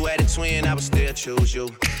 If you had a twin, I would still choose you.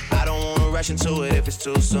 I don't wanna rush into it if it's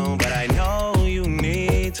too soon, but I know you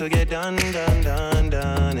need to get done, done, done,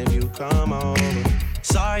 done if you come over.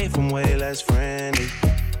 Sorry if I'm way less friendly.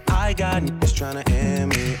 I got niggas tryna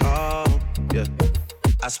end me, oh, yeah.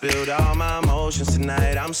 I spilled all my emotions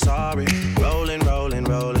tonight, I'm sorry. Rolling, rolling,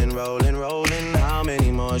 rolling, rolling, rolling. How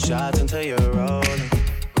many more shots until you're rolling?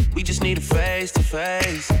 We just need a face to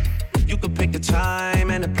face. You could pick the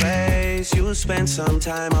time and the place. You'll spend some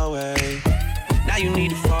time away. Now you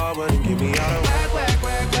need to forward and give me all the work, work,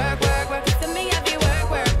 work, work, work, work. To me, I be work,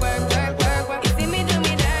 work, work, work, work, work. You see me do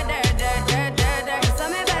me dirt, dirt, dirt, dirt, dirt, dirt. So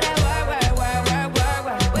me better work, work, work, work, work,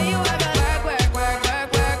 work. When you walk on work, work, work,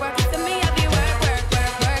 work, work, work. To me, I be work, work,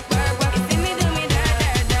 work, work, work, work. You see me do me dirt, dirt,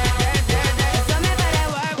 dirt, dirt, dirt, dirt. So me better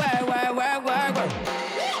work, work, work,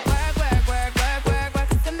 work, work, work. Work, work, work, work, work, work.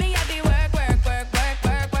 To me, I be work, work, work, work,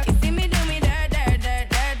 work, work. You see me do me dirt, dirt, dirt,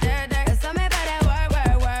 dirt, dirt, dirt. So me better work,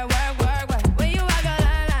 work, work, work, work, work. When you walk on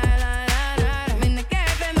la la la la la, I'm in the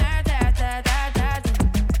cafe, my ta ta ta ta.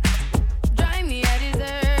 Drive me a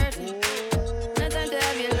dessert. Nothing to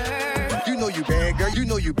have you learn. You know you bad, girl. You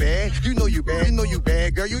know you bad. You know you bad. You know you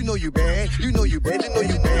bad, girl. You know you bad. You know you bad. You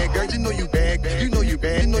know you bad, girl. You know you bad. You know you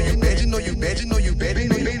bad. You know you bad. You know you bad. You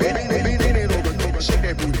know you bad. Bend it over, shake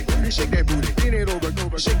that booty, shake that booty. Bend it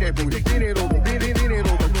over, shake that booty. Bend it over, bend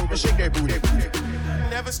it over, shake that booty.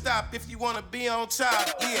 Never stop if you wanna be on top,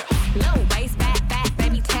 yeah. Low waist, back, back,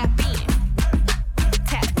 baby, tap in.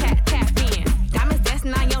 Tap, tap, tap in. Diamonds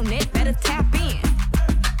dancing on your neck, better tap in.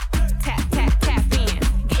 Tap, tap, tap in.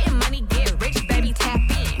 Getting money, get rich, baby, tap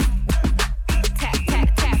in. Tap,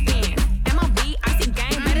 tap, tap in. MLB, icy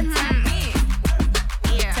gang, better tap in.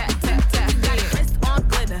 Yeah. Tap, tap, tap. Got it wrist on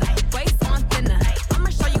glitter, waist on thinner. I'ma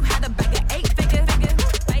show you how to bag an 8-figure.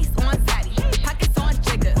 Face on zaddy, pockets on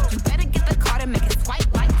jigger. You better get the card and make it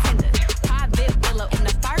swipe like Tinder. Private willow in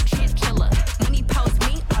the fur chinchilla. When he post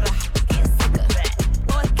me, all the get sicker.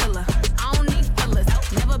 Boy killer, I don't need fillers.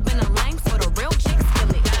 Never been a lame, so the real chicks feel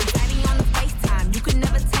it. Daddy on the FaceTime, you can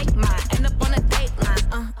never take mine. End up on a date line,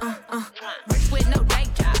 Rich with no day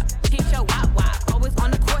job, keep your wop. Always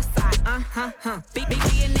on the court side, Big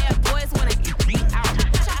billionaire boys wanna eat out.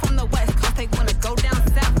 Shot from the West Coast, they wanna go down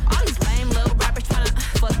south. All these lame little rappers tryna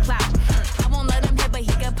fuck clout. I won't let him hit, but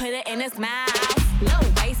he can put it in his mouth. Low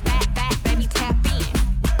waist, back, back, baby, tap in.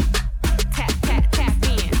 Tap, tap, tap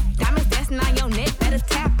in. Diamonds dancing on your neck, better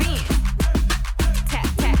tap in. Tap,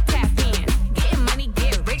 tap, tap in. Getting money,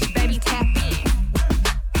 get rich, baby, tap in.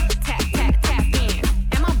 Tap, tap, tap in.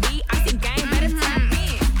 MLB, icy gang, better tap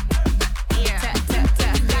in. Yeah. Tap, tap,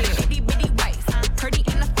 tap. Got a itty bitty waist, pretty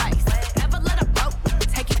in the face.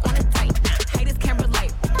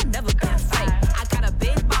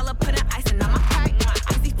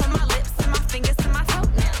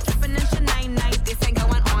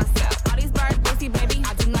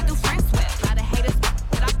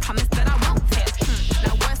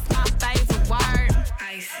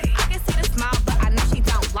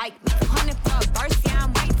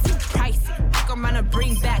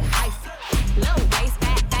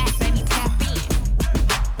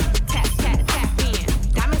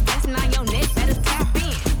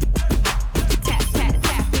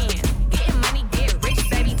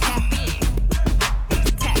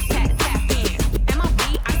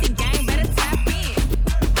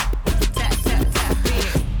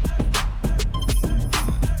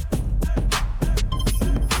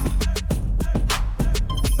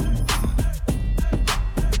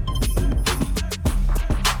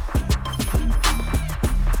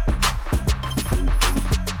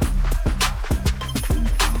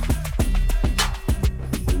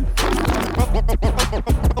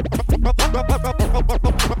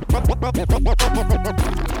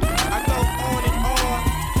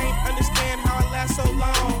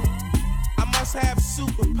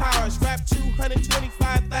 superpowers. Rap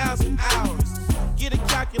 225,000 hours. Get a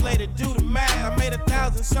calculator, do the math. I made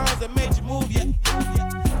 1,000 songs that made you move, yeah.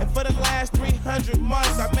 And for the last 300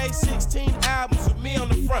 months, I made 16 albums with me on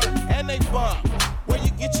the front, and they bump. Where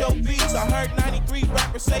you get your beats? I heard 93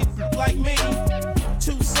 rappers say like me.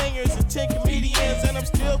 2 singers and 10 comedians, and I'm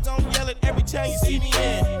still gonna yell it every time you see me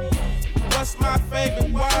in. What's my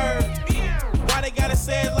favorite word? Why they gotta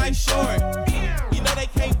say it like short? You know they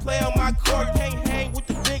can't play on my court, can't hang with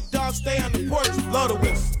the big dogs, stay on the porch. Blow the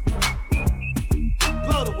whistle.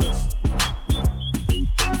 Blow the whistle.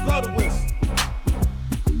 Blow the whistle.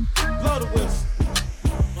 Blow the whistle.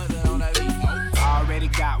 Already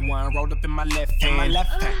got one rolled up in my left hand.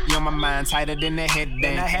 You on my mind tighter than the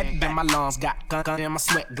headband. Then my lungs got gun in my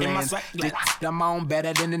sweat glands. I'm on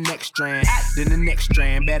better than the next strand.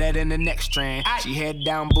 Better than the next strand. She head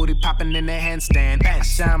down, booty popping in the handstand.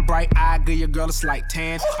 Shine bright eye, give your girl a slight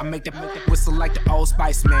tan. I make that whistle like the Old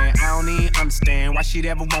Spice man. I don't even understand why she'd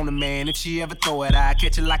ever want a man. If she ever throw it, I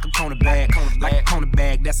catch it like a cornerback. Like a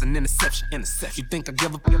cornerback, that's an interception. You think I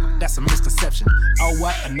give up? That's a misconception. Oh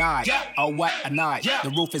what a night. Oh what a night. The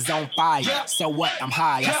roof is on fire. So what? I'm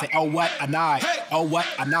high. I say, oh what a night. Oh what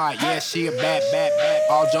a night. Yeah, she a bad.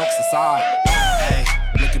 All jokes aside. Hey,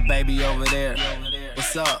 look at baby over there.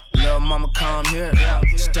 What's up? Little mama come here.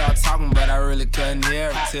 She started talking, but I really couldn't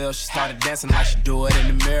hear her till she started dancing like she do it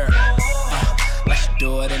in the mirror. Like she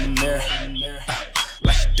do it in the mirror.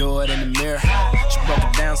 Like she do it in the mirror. She broke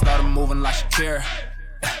it down, started moving like she care.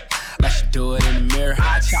 Like she do it in the mirror.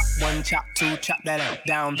 I chop 1, chop 2, chop that out,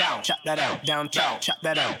 down, chop that out, down, chop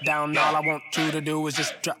that out, down. All I want you to do is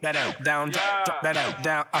just drop that out, down, drop that out,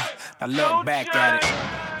 down. Now look back at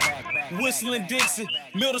it. Whistling Dixie,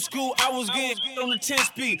 middle school, I was getting on the 10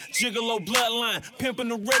 speed. Gigolo bloodline, pimping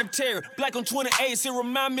the hereditary. Black on 28, it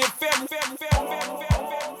remind me of February.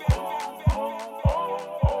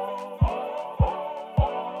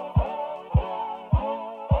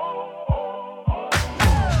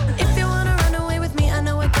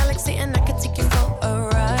 And I could take you for a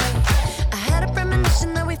ride. I had a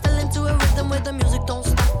premonition that we fell into a rhythm where the music don't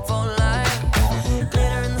stop for life.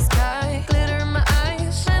 Glitter in the sky, glitter in my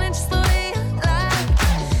eyes, shining just the way I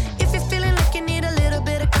like. If you're feeling like you need a little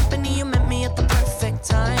bit of company, you met me at the perfect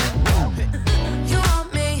time. You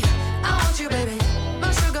want me, I want you, baby.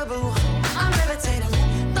 My sugar boo, I'm levitating.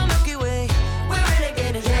 The Milky Way, we're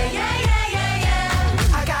renegading. Yeah.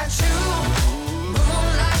 I got you,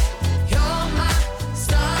 moonlight, you're my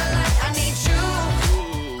starlight. I need you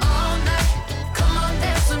all night. Come on,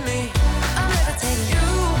 dance with me. I'm levitating. You,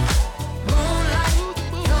 moonlight,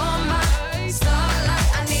 you're my starlight.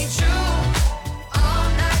 I need you all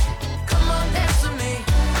night. Come on, dance with me.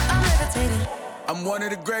 I'm levitating. I'm one of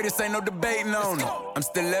the greatest, ain't no debating on it. I'm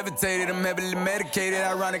still levitated, I'm heavily medicated.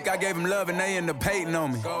 Ironic, I gave him love and they end up hating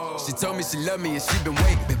on me. She told me she loved me and she been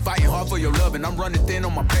waiting. Been fighting hard for your love and I'm running thin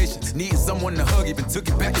on my patience. Needing someone to hug, even took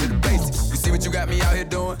it back to the basics. You see what you got me out here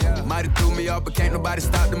doing? Might have threw me off, but can't nobody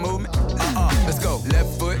stop the movement. Let's go.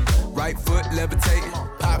 Left foot, right foot, levitating.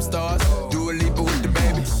 Pop stars, do a leap with the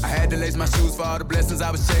baby. I had to lace my shoes for all the blessings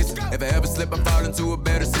I was chasing. If I ever slip, I fall into a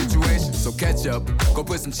better situation. So catch up, go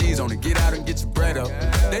put some cheese on it, get out and get your bread up.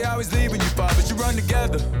 They always leave when you fall, but you run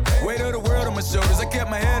together. Weight of the world on my shoulders, I kept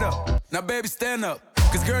my head up. Now baby, stand up,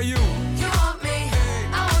 cause girl, you want me,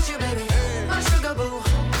 I want you, baby. My sugar boo,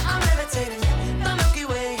 I'm levitating. The Milky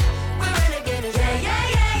Way, we're renegading. Yeah.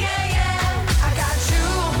 I got you,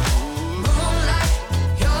 moonlight,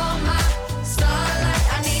 you're my starlight.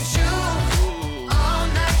 I need you all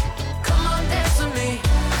night. Come on, dance with me.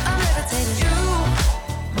 I'm levitating. You,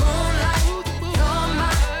 moonlight, you're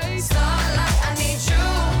my starlight. I need you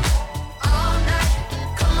all night.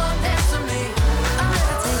 Come on, dance with me. I'm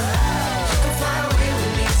levitating. You can fly away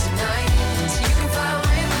with me tonight. So you can fly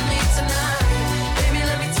away with me tonight. Baby,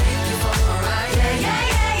 let me take you for a ride. Yeah.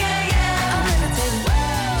 I'm levitating.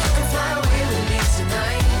 You can fly away with me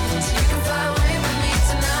tonight. So you can fly away with me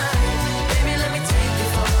tonight. Baby, let me take you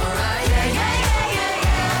for a ride.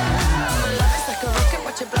 My love is like a rocket,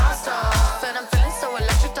 watch it blast off. And I'm feeling so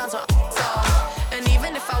electric, dance my ass off. And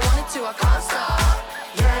even if I wanted to, I can't stop.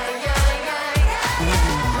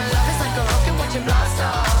 My love is like a rocket, watch it blast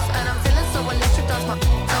off. And I'm feeling so electric, dance my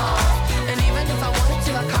ass off. And even if I wanted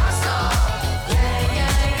to, I can't stop.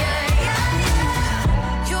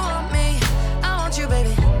 You want me, I want you,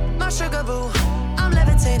 baby. My sugar boo, I'm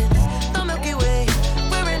levitating. The Milky Way,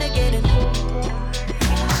 we're renegading.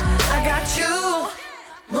 I got you,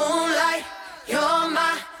 moonlight, you're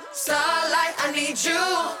my starlight. I need you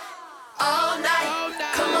all night.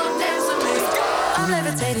 Come on, dance with me. I'm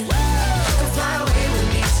levitating. You can fly away with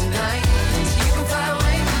me tonight. So you can fly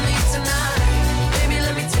away with me tonight. Baby,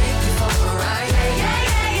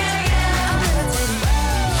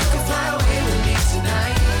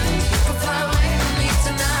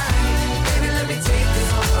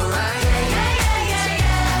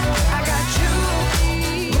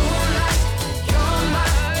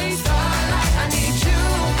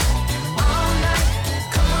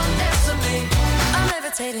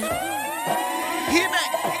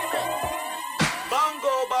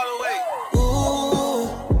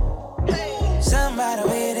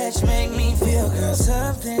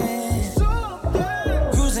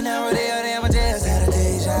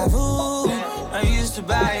 to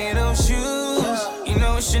buy those shoes. You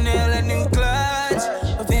know Chanel, a new clutch.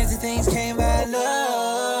 But fancy things came by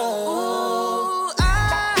love. Ooh,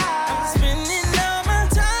 I'm spending all my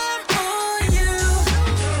time on you.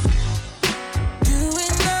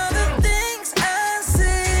 Doing all the things I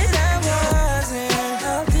said I wasn't.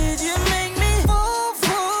 How did you make me fall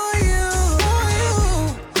for you?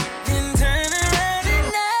 Then turn around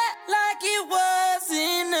and act like it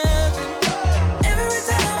wasn't nothing. Every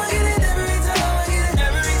time I get it, every time I get it,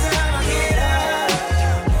 every time I get up,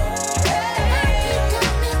 I keep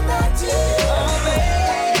coming back to you. Oh,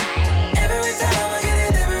 babe. Every time I get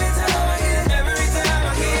it, every time I get it, every time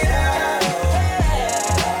I get up,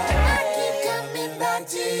 I keep coming back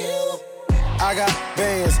to you. I got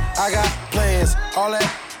bands, I got plans, all that.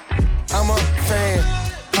 I'm a fan.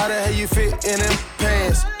 How the hell you fit in them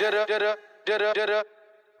pants?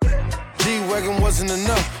 G-Wagon wasn't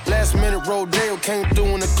enough. Last minute Rodeo came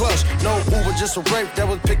through in the clutch. No Uber, just a rape that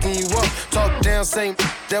was picking you up. Talk down, same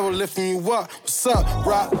that was lifting you up. What's up?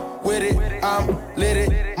 Rock with it, I'm lit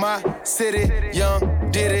it. My city,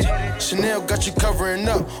 young, did it. Chanel got you covering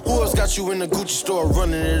up. Who else got you in the Gucci store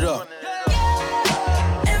running it up?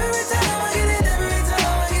 Every time I get it, every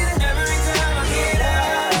time I get it, every time I get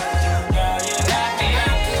up, girl, you got me.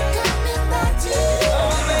 I keep coming back to you.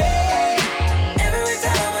 Oh, babe. Every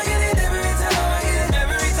time I get it, every time I get it,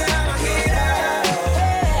 every time I get up,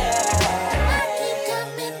 I keep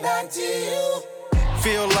coming back to you.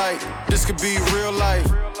 Feel like this could be real life.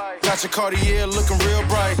 Got your Cartier looking real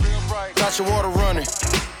bright. Got your water running.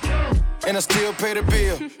 And I still pay the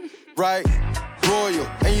bill. Right? Royal,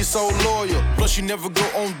 and you so loyal. Plus you never go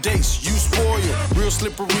on dates, you spoil. Real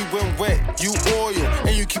slippery when wet, you oil.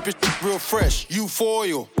 And you keep it real fresh, you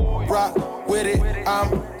foil. Rock with it, I'm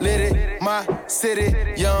lit it. My city,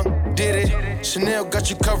 young, did it. Chanel got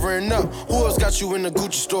you covering up. Who else got you in the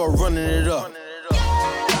Gucci store running it up?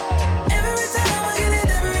 Every time I get it,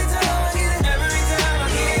 every time I get it, every time I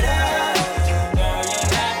get up, girl, you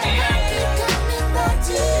got me. I keep coming back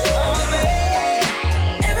to you. Oh, babe.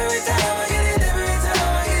 Every time I get it, every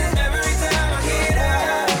time I get it, every time I get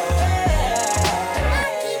up, I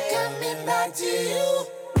keep coming back to you.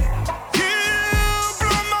 You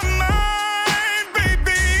blow my mind,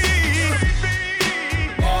 baby.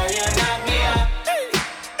 Girl, you knock me up.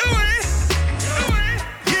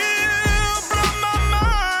 You blow my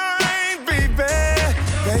mind, baby.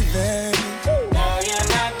 Girl, you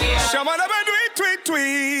knock me up. Shamalaba tweet, tweet,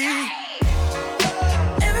 tweet.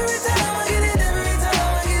 Every time I get it, every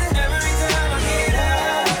time I get it, every time I get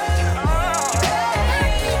up, I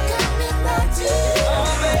keep coming back to you.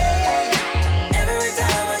 Oh, babe. Every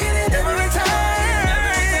time I get it, every time I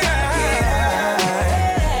get up,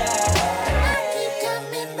 I keep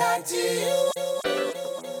coming back to you.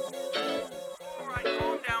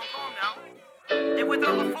 And with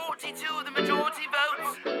over 42, the majority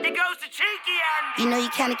votes, it goes to Cheeky Andy. You know you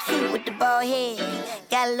kinda cute with the bald head.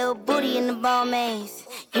 Got a little booty in the ball maze.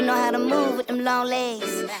 You know how to move with them long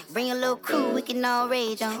legs. Bring a little crew, we can all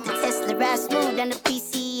rage on. The Tesla ride smooth down the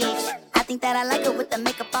PCH. I think that I like her with the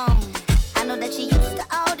makeup on. I know that you used to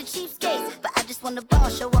all the cheapskates, but I just want the ball,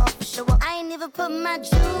 show off, show off. I ain't even put my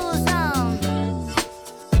jewels on.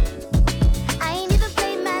 I ain't even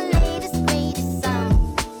played my latest, greatest song.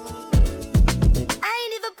 I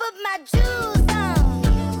ain't even put my jewels on.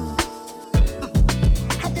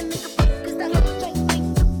 Had to make a book 'cause I look straight like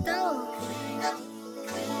the dog.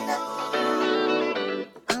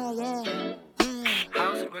 Oh yeah.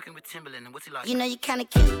 How's it working with Timberland and what's he like? You know you kinda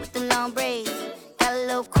cute with them long braids. Got a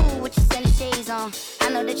little cool with your sunny shades on. I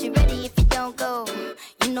know that you're ready if you don't go.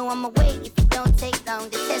 You know I'ma wait if you don't take long.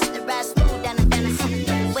 The test the ride smooth down the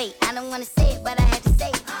Wait, I don't wanna say it, but I had to say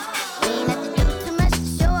it. We ain't have to do too much to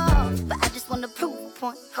show off, but I just wanna prove a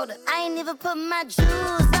point. Hold up, I ain't even put my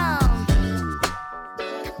jewels on.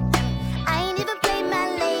 I ain't even played my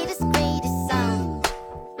latest, greatest song.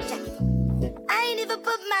 Check it. I ain't even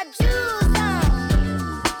put my jewels on.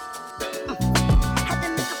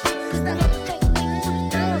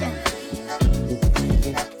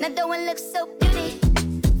 Now the one looks so beauty,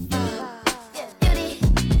 beauty,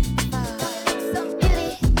 so beauty.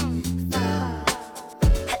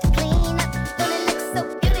 Had to clean up, don't it look so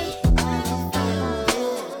beauty,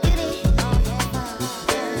 beauty,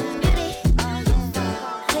 beauty.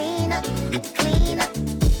 Clean up, clean up.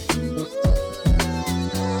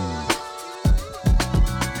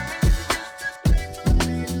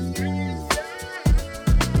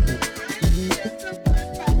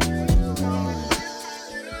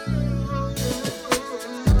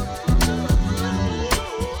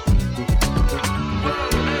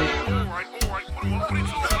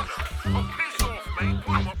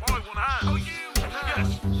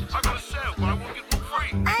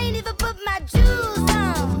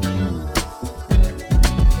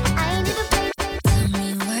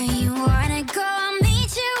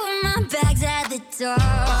 side.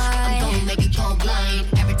 I'm gonna make you go blind.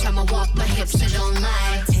 Every time I walk, my hips they don't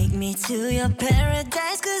lie. Take me to your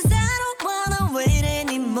paradise, cause I don't wanna wait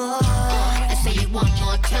anymore. I say it one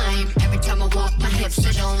more time. Every time I walk, my hips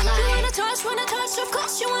they don't lie. You wanna touch, of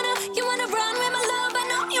course you wanna run with my love, I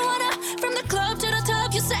know you wanna. From the club to the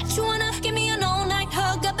tub, you said you wanna give me an all-night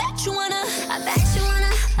hug, I bet you wanna. I bet you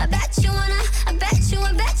wanna, I bet you wanna, I bet you,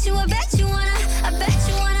 I bet you, I bet you wanna. I bet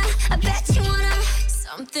you wanna, I bet you wanna.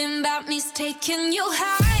 Something about me's taking you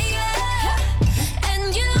higher,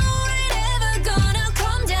 and you ain't ever gonna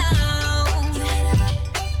come down.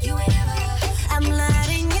 You ain't ever, I'm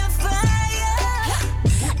lighting your fire,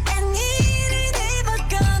 and it ain't ever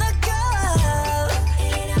gonna go out.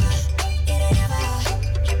 It ain't ever.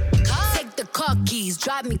 Take the car keys,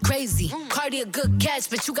 drive me crazy. Cardi a good catch,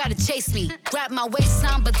 but you gotta chase me. Grab my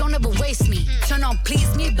waistline, but don't ever waste me. Turn on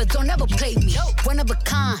please me, but don't ever play me. One of a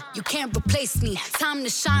kind, you can't replace me. Time to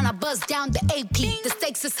shine, I buzz down the AP. The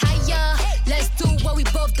stakes is higher, let's do what we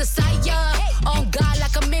both desire. On God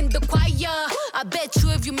like I'm in the choir. I bet you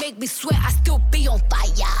if you make me sweat, I still be on fire.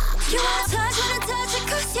 You wanna touch it,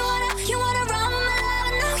 cause you wanna run with my love,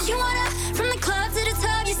 I know you wanna. From the club to the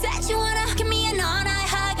tub, you said you wanna. Give me an all-night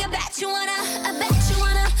hug, I bet you wanna. I bet you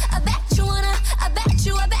wanna, I bet you wanna. I bet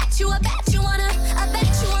you, I bet you, I bet you wanna. I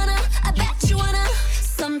bet you wanna, I bet you wanna.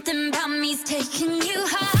 Something about me's taking you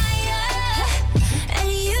higher, and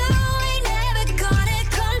you ain't never gonna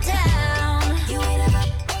come down. You ain't ever,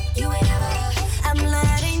 I'm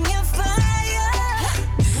lighting your fire,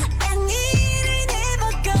 and it ain't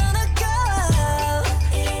ever gonna go out.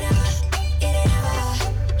 It ain't ever.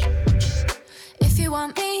 If you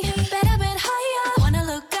want me, better bit higher. Wanna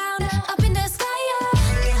look down, up in the sky.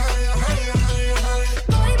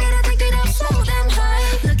 Boy, better take it up, so damn high.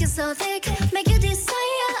 Looking so thick, make you desire.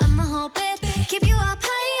 I'ma hold it, keep you up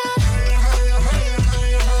higher.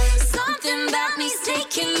 Something about me's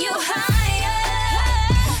taking you higher,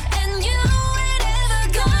 and you ain't ever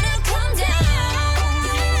gonna come down.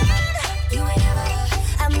 You ain't ever,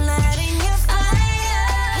 I'm lighting your fire,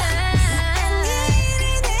 and it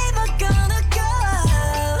ain't ever gonna go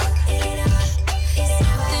out.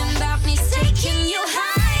 Something about me's taking you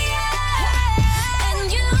higher, and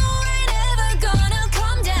you ain't ever gonna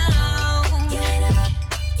come down.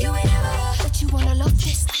 You ain't ever, but you wanna love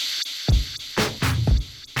this.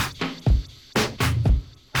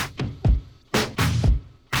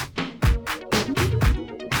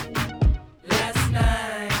 Last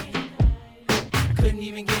night, I couldn't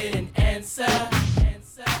even get an answer.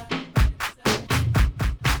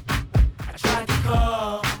 I tried to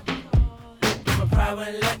call, but my pride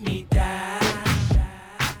wouldn't let me die.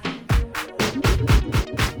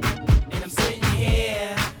 And I'm sitting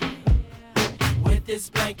here with this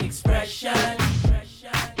blank expression.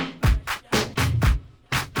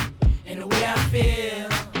 And the way I feel,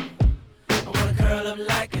 I wanna curl up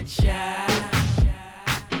like a child.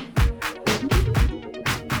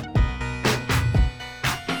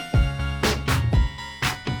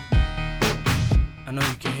 I know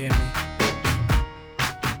you can hear me.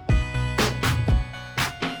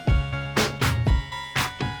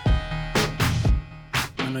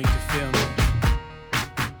 I know you can feel me.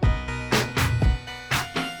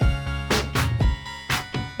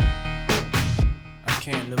 I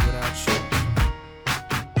can't live without you.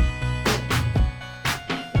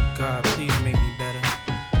 God, please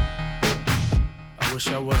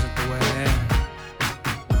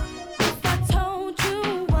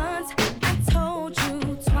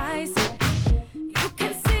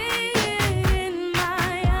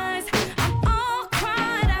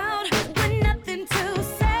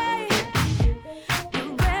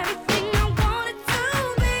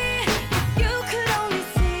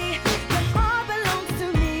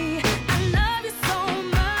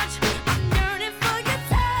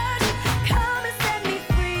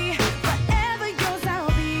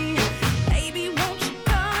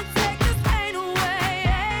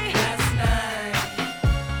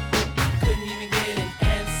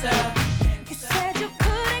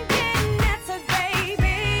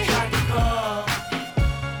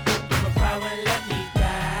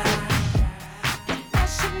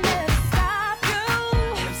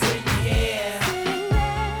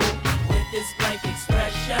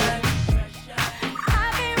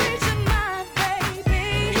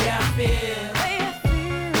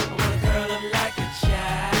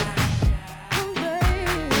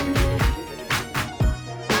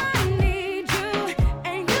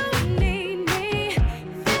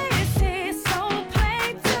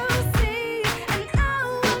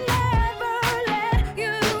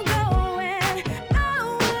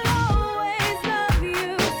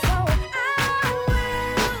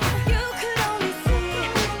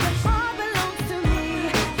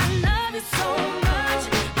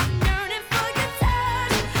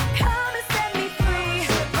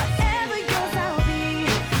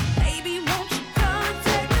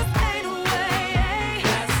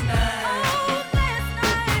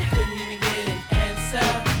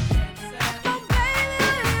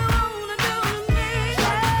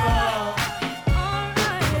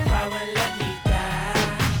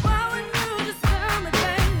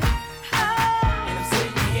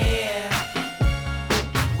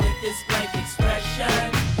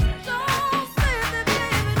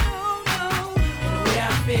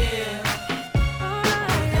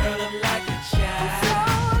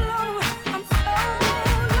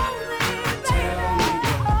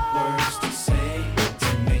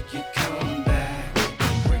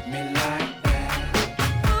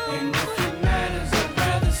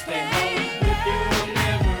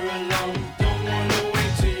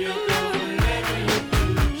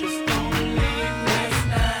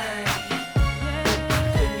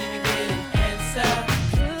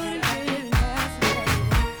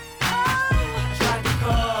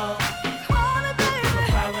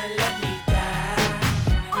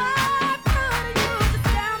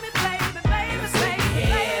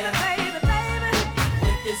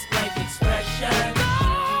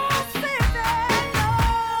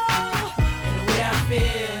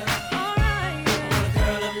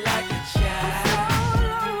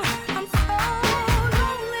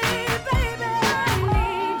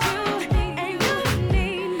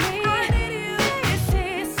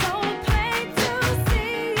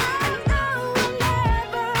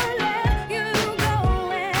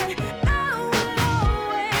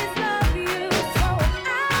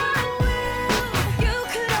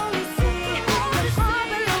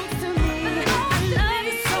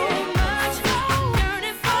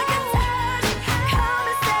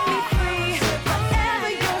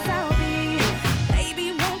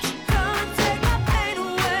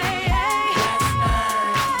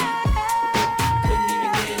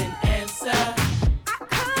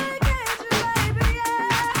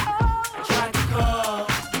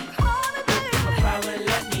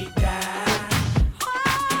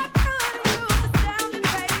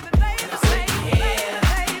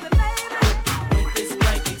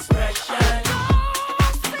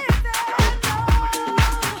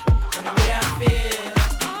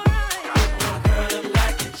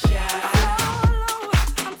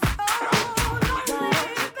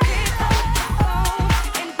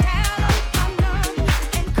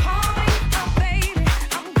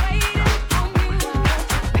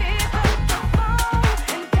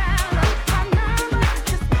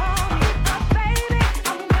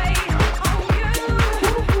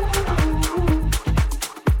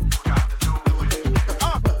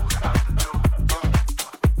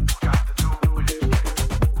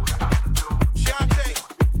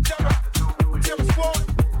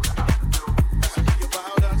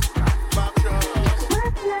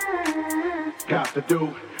got to do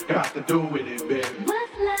with it, baby.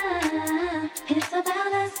 What's love? It's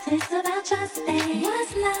about us, it's about trusting.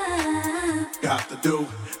 What's love? Got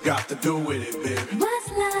to do with it, baby. What's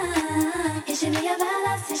love? It should be about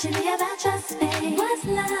us, it should be about trusting. What's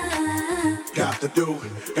love? Got to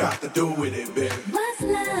do with it, baby. What's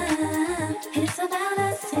love? It's about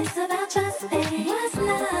us, it's about trusting. What's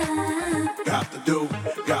love? Got to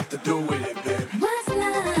do with it, baby. What's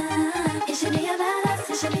love? It should be about us,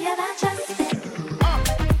 it should be about trusting.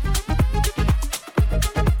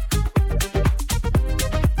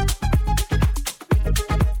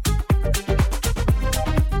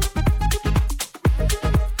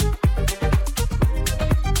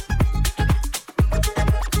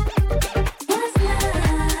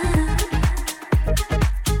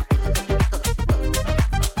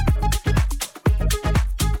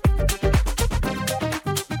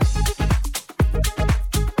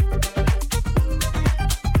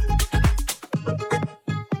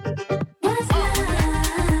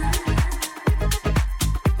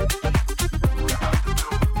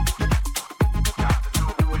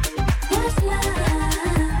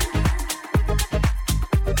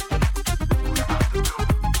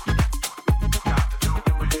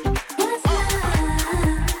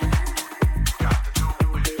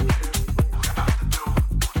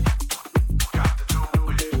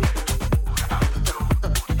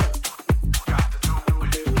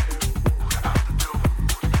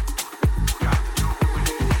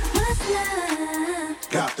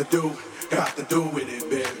 Got to do with it,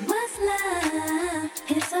 baby. What's love?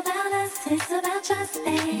 It's about us, it's about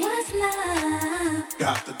trusting. What's love?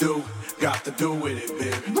 Got to do with it,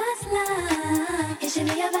 baby. What's love? It should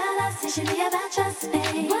be about us, it should be about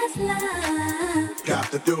trusting. What's love?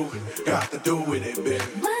 Got to do with it, baby.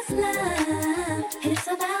 What's love? It's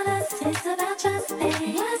about us, it's about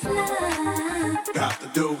trusting. What's love? Got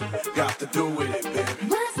to do with it, baby.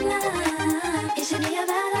 What's love? It should be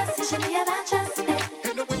about us, it should be about trusting.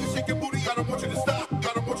 And the way you shake your booty, I don't want you to stop. I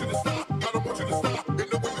don't want you to stop. I don't want you to stop. And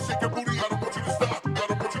the way you shake your booty, I don't want you to stop. I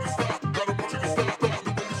don't want you to stop. I don't want you to stop. The way you shake your booty, I don't want you to stop. I don't want you to stop. I don't want you to stop.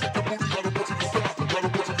 The way you shake your booty, I don't want you to stop. I don't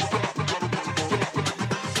want you to stop.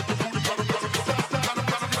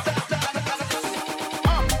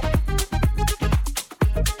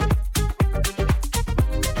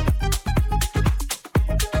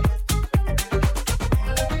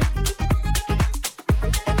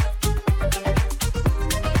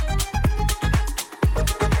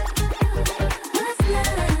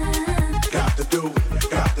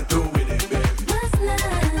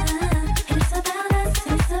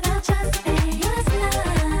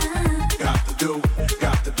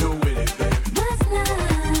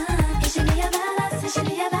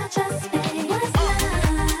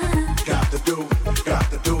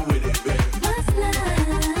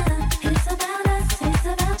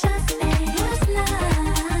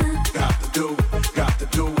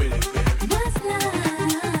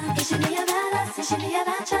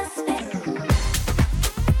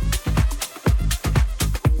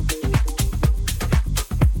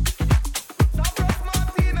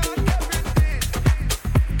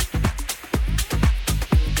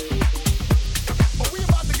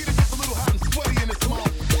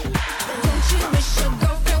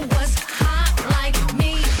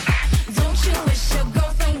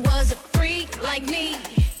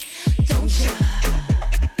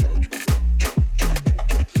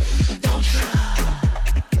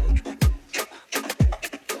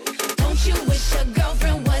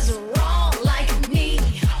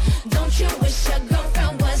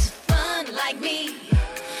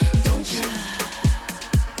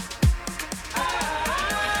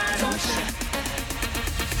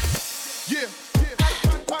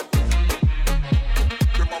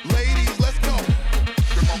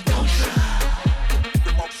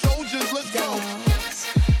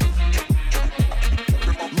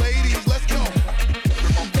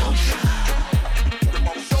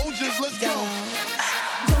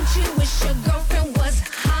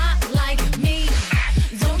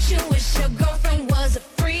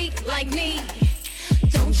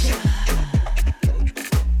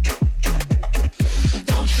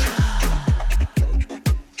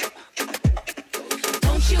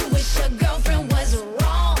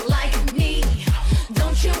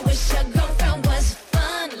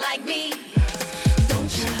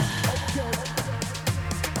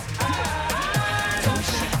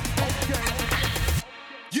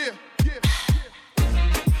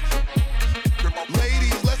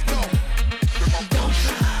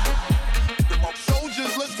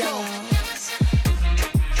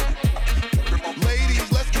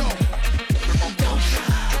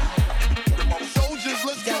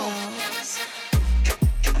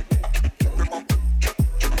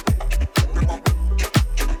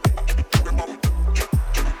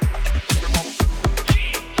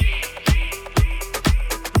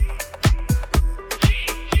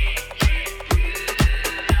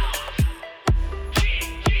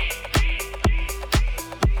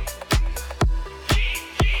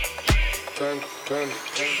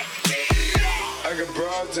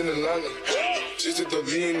 broads in Atlanta, just to throw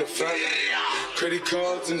me in the family. Credit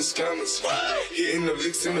cards in the scammers, hitting the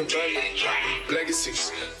licks in the van.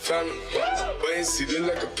 Legacies, family, wait and see,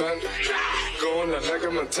 look like a panda. Going out like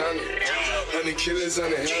a Montana, 100 killers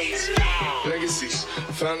on the helmets. Legacies,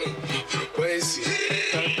 family, wait and see,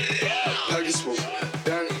 pockets full,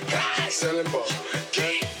 Danny, selling ball,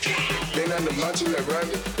 candy. Been on the macho like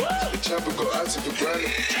Randy, the chopper go out to the granny.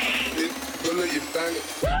 Pull up your bandit,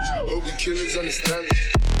 hope the killers understand it.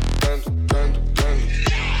 Panda.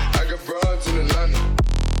 I got broads in Atlanta.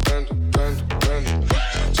 Panda.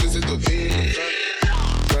 Twisted the V in the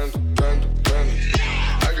panda.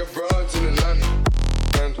 I got broads in Atlanta.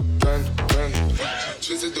 Panda.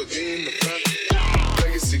 Twisted the V in the panda.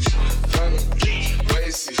 Legacy, panda. Wait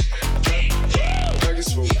and see.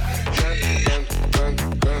 Package full. Panda.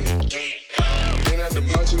 Been out the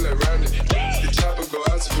macho like Randy. The chopper go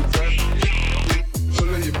out to the granny. Pull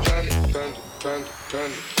up your bandit. Panda.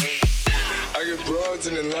 I get broads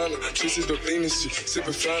in Atlanta, twisted up lean and shit,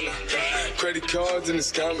 sippin' Fanta. Credit cards in the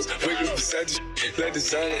scammers, wake up beside you, like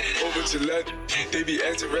designer, over to left. They be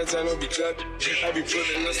acting rats, I don't be clapping. I be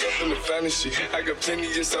putting us up in the finest shit. I got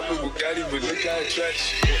plenty just up with Bugatti, but look how I track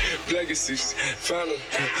shit. Legacies, final,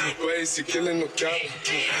 ways to killing no cop.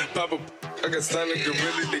 Papa, I got Sonic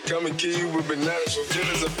Gorilla, they come and kill you with bananas. So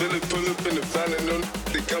killers, I feel it, pull up in the final, no,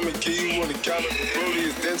 they come and kill you on the counter. Brody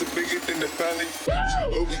is dancing bigger than the family.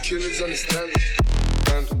 Hope you killers understand.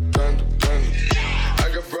 Panda. I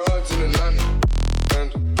got broads in Atlanta.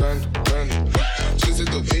 Panda. Twisted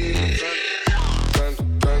the V in the panda.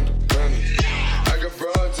 I got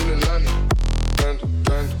broads in Atlanta.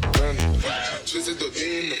 Panda. Twisted the V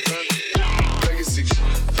in the panda. Legacy,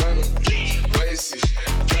 final, wait and see.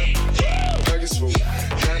 Package full,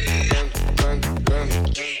 panda.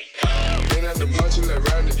 Been out the macho like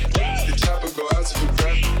Randy. The chopper go out to the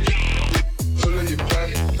granny. Pull up your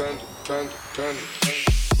panda.